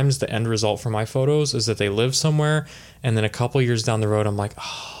lot of times the end result for my photos is that they live somewhere, and then a couple years down the road I'm like,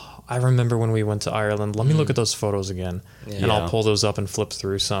 I remember when we went to Ireland, let me look at those photos again. And I'll pull those up and flip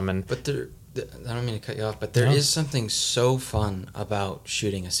through some. But I don't mean to cut you off, but there is something so fun about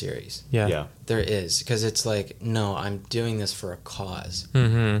shooting a series. Yeah. There is, because it's like, no, I'm doing this for a cause,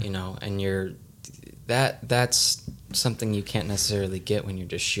 and that's something you can't necessarily get when you're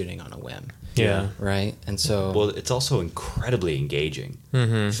just shooting on a whim. Yeah. Right? And so... Well, it's also incredibly engaging.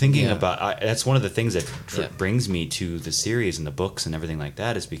 Thinking about... that's one of the things that brings me to the series and the books and everything like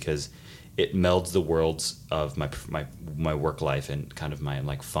that, is because it melds the worlds of my work life and kind of my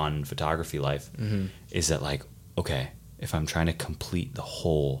like fun photography life. Is that like, okay, if I'm trying to complete the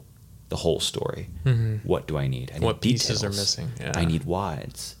whole story, what do I need? I need what pieces details. are missing? Yeah. I need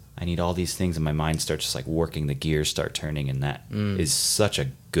wides. I need all these things, and my mind starts just like working, the gears start turning, and that is such a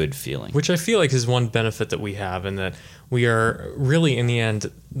good feeling. Which I feel like is one benefit that we have, in that we are really, in the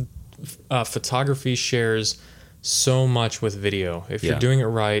end, photography shares so much with video. If you're doing it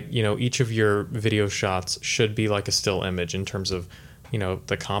right, each of your video shots should be like a still image in terms of,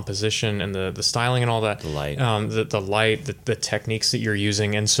 the composition and the styling and all that. The light. The light, the techniques that you're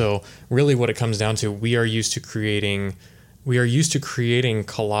using. And so really what it comes down to, we are used to creating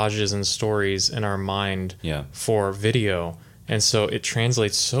collages and stories in our mind for video. And so it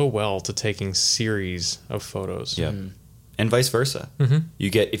translates so well to taking series of photos. Yeah. And vice versa. Mm-hmm.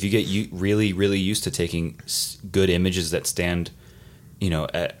 If you get really, really used to taking good images that stand,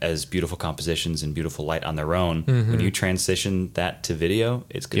 as beautiful compositions and beautiful light on their own, when you transition that to video,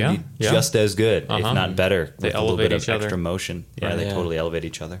 it's going to be just as good, if not better. They with elevate a little bit each of other. extra motion. Yeah, they totally elevate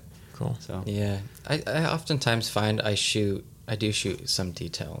each other. Cool. So I oftentimes find I do shoot some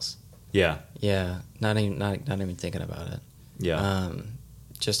details. Yeah. Not even thinking about it. Yeah.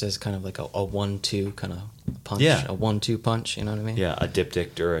 Just as kind of like a 1-2 kind of punch. Yeah. A 1-2 punch, you know what I mean? Yeah, a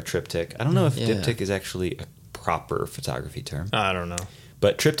diptych or a triptych. I don't know if diptych is actually a proper photography term. I don't know.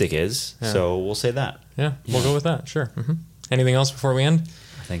 But triptych is, so we'll say that. Yeah, we'll go with that, sure. Mm-hmm. Anything else before we end?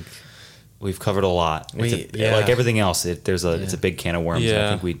 I think we've covered a lot. Like everything else, it's a big can of worms.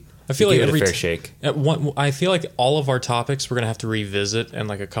 Yeah. I think I feel like give it every a fair shake. I feel like all of our topics we're gonna have to revisit in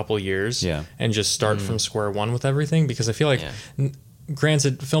like a couple years, and just start from square one with everything, because I feel like,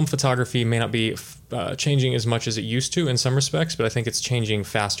 granted, film photography may not be changing as much as it used to in some respects, but I think it's changing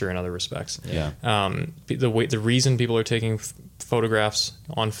faster in other respects. The reason people are taking photographs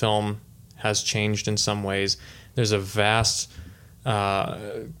on film has changed in some ways. There's a vast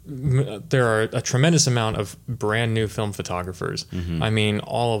there are a tremendous amount of brand new film photographers. I mean,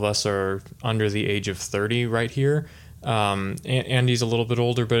 all of us are under the age of 30 right here. Andy's a little bit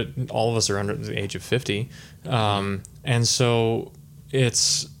older, but all of us are under the age of 50. And so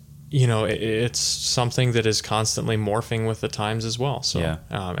it's, it's something that is constantly morphing with the times as well. So,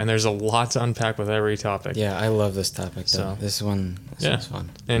 and there's a lot to unpack with every topic. Yeah, I love this topic, though. This one's fun.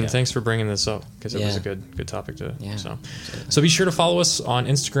 And thanks for bringing this up, because it was a good topic to. So be sure to follow us on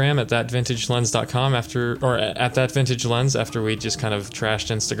Instagram at thatvintagelens.com at thatvintagelens, after we just kind of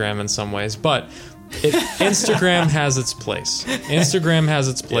trashed Instagram in some ways, but Instagram has its place. Instagram has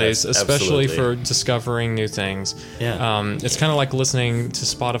its place, especially for discovering new things. It's kind of like listening to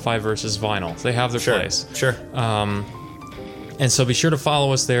Spotify versus vinyl. They have their place. Sure. And so be sure to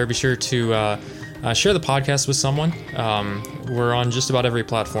follow us there. Be sure to share the podcast with someone. We're on just about every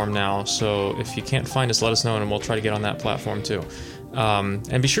platform now, so if you can't find us, let us know, and we'll try to get on that platform too.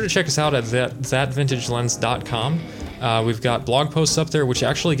 And be sure to check us out at thatvintagelens.com. We've got blog posts up there which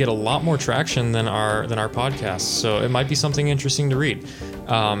actually get a lot more traction than our podcasts, so it might be something interesting to read.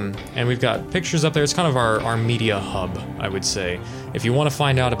 And we've got pictures up there. It's kind of our media hub, I would say. If you want to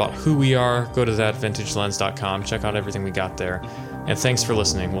find out about who we are, go to thatvintagelens.com. Check out everything we got there. And thanks for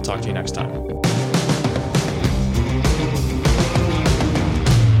listening. We'll talk to you next time.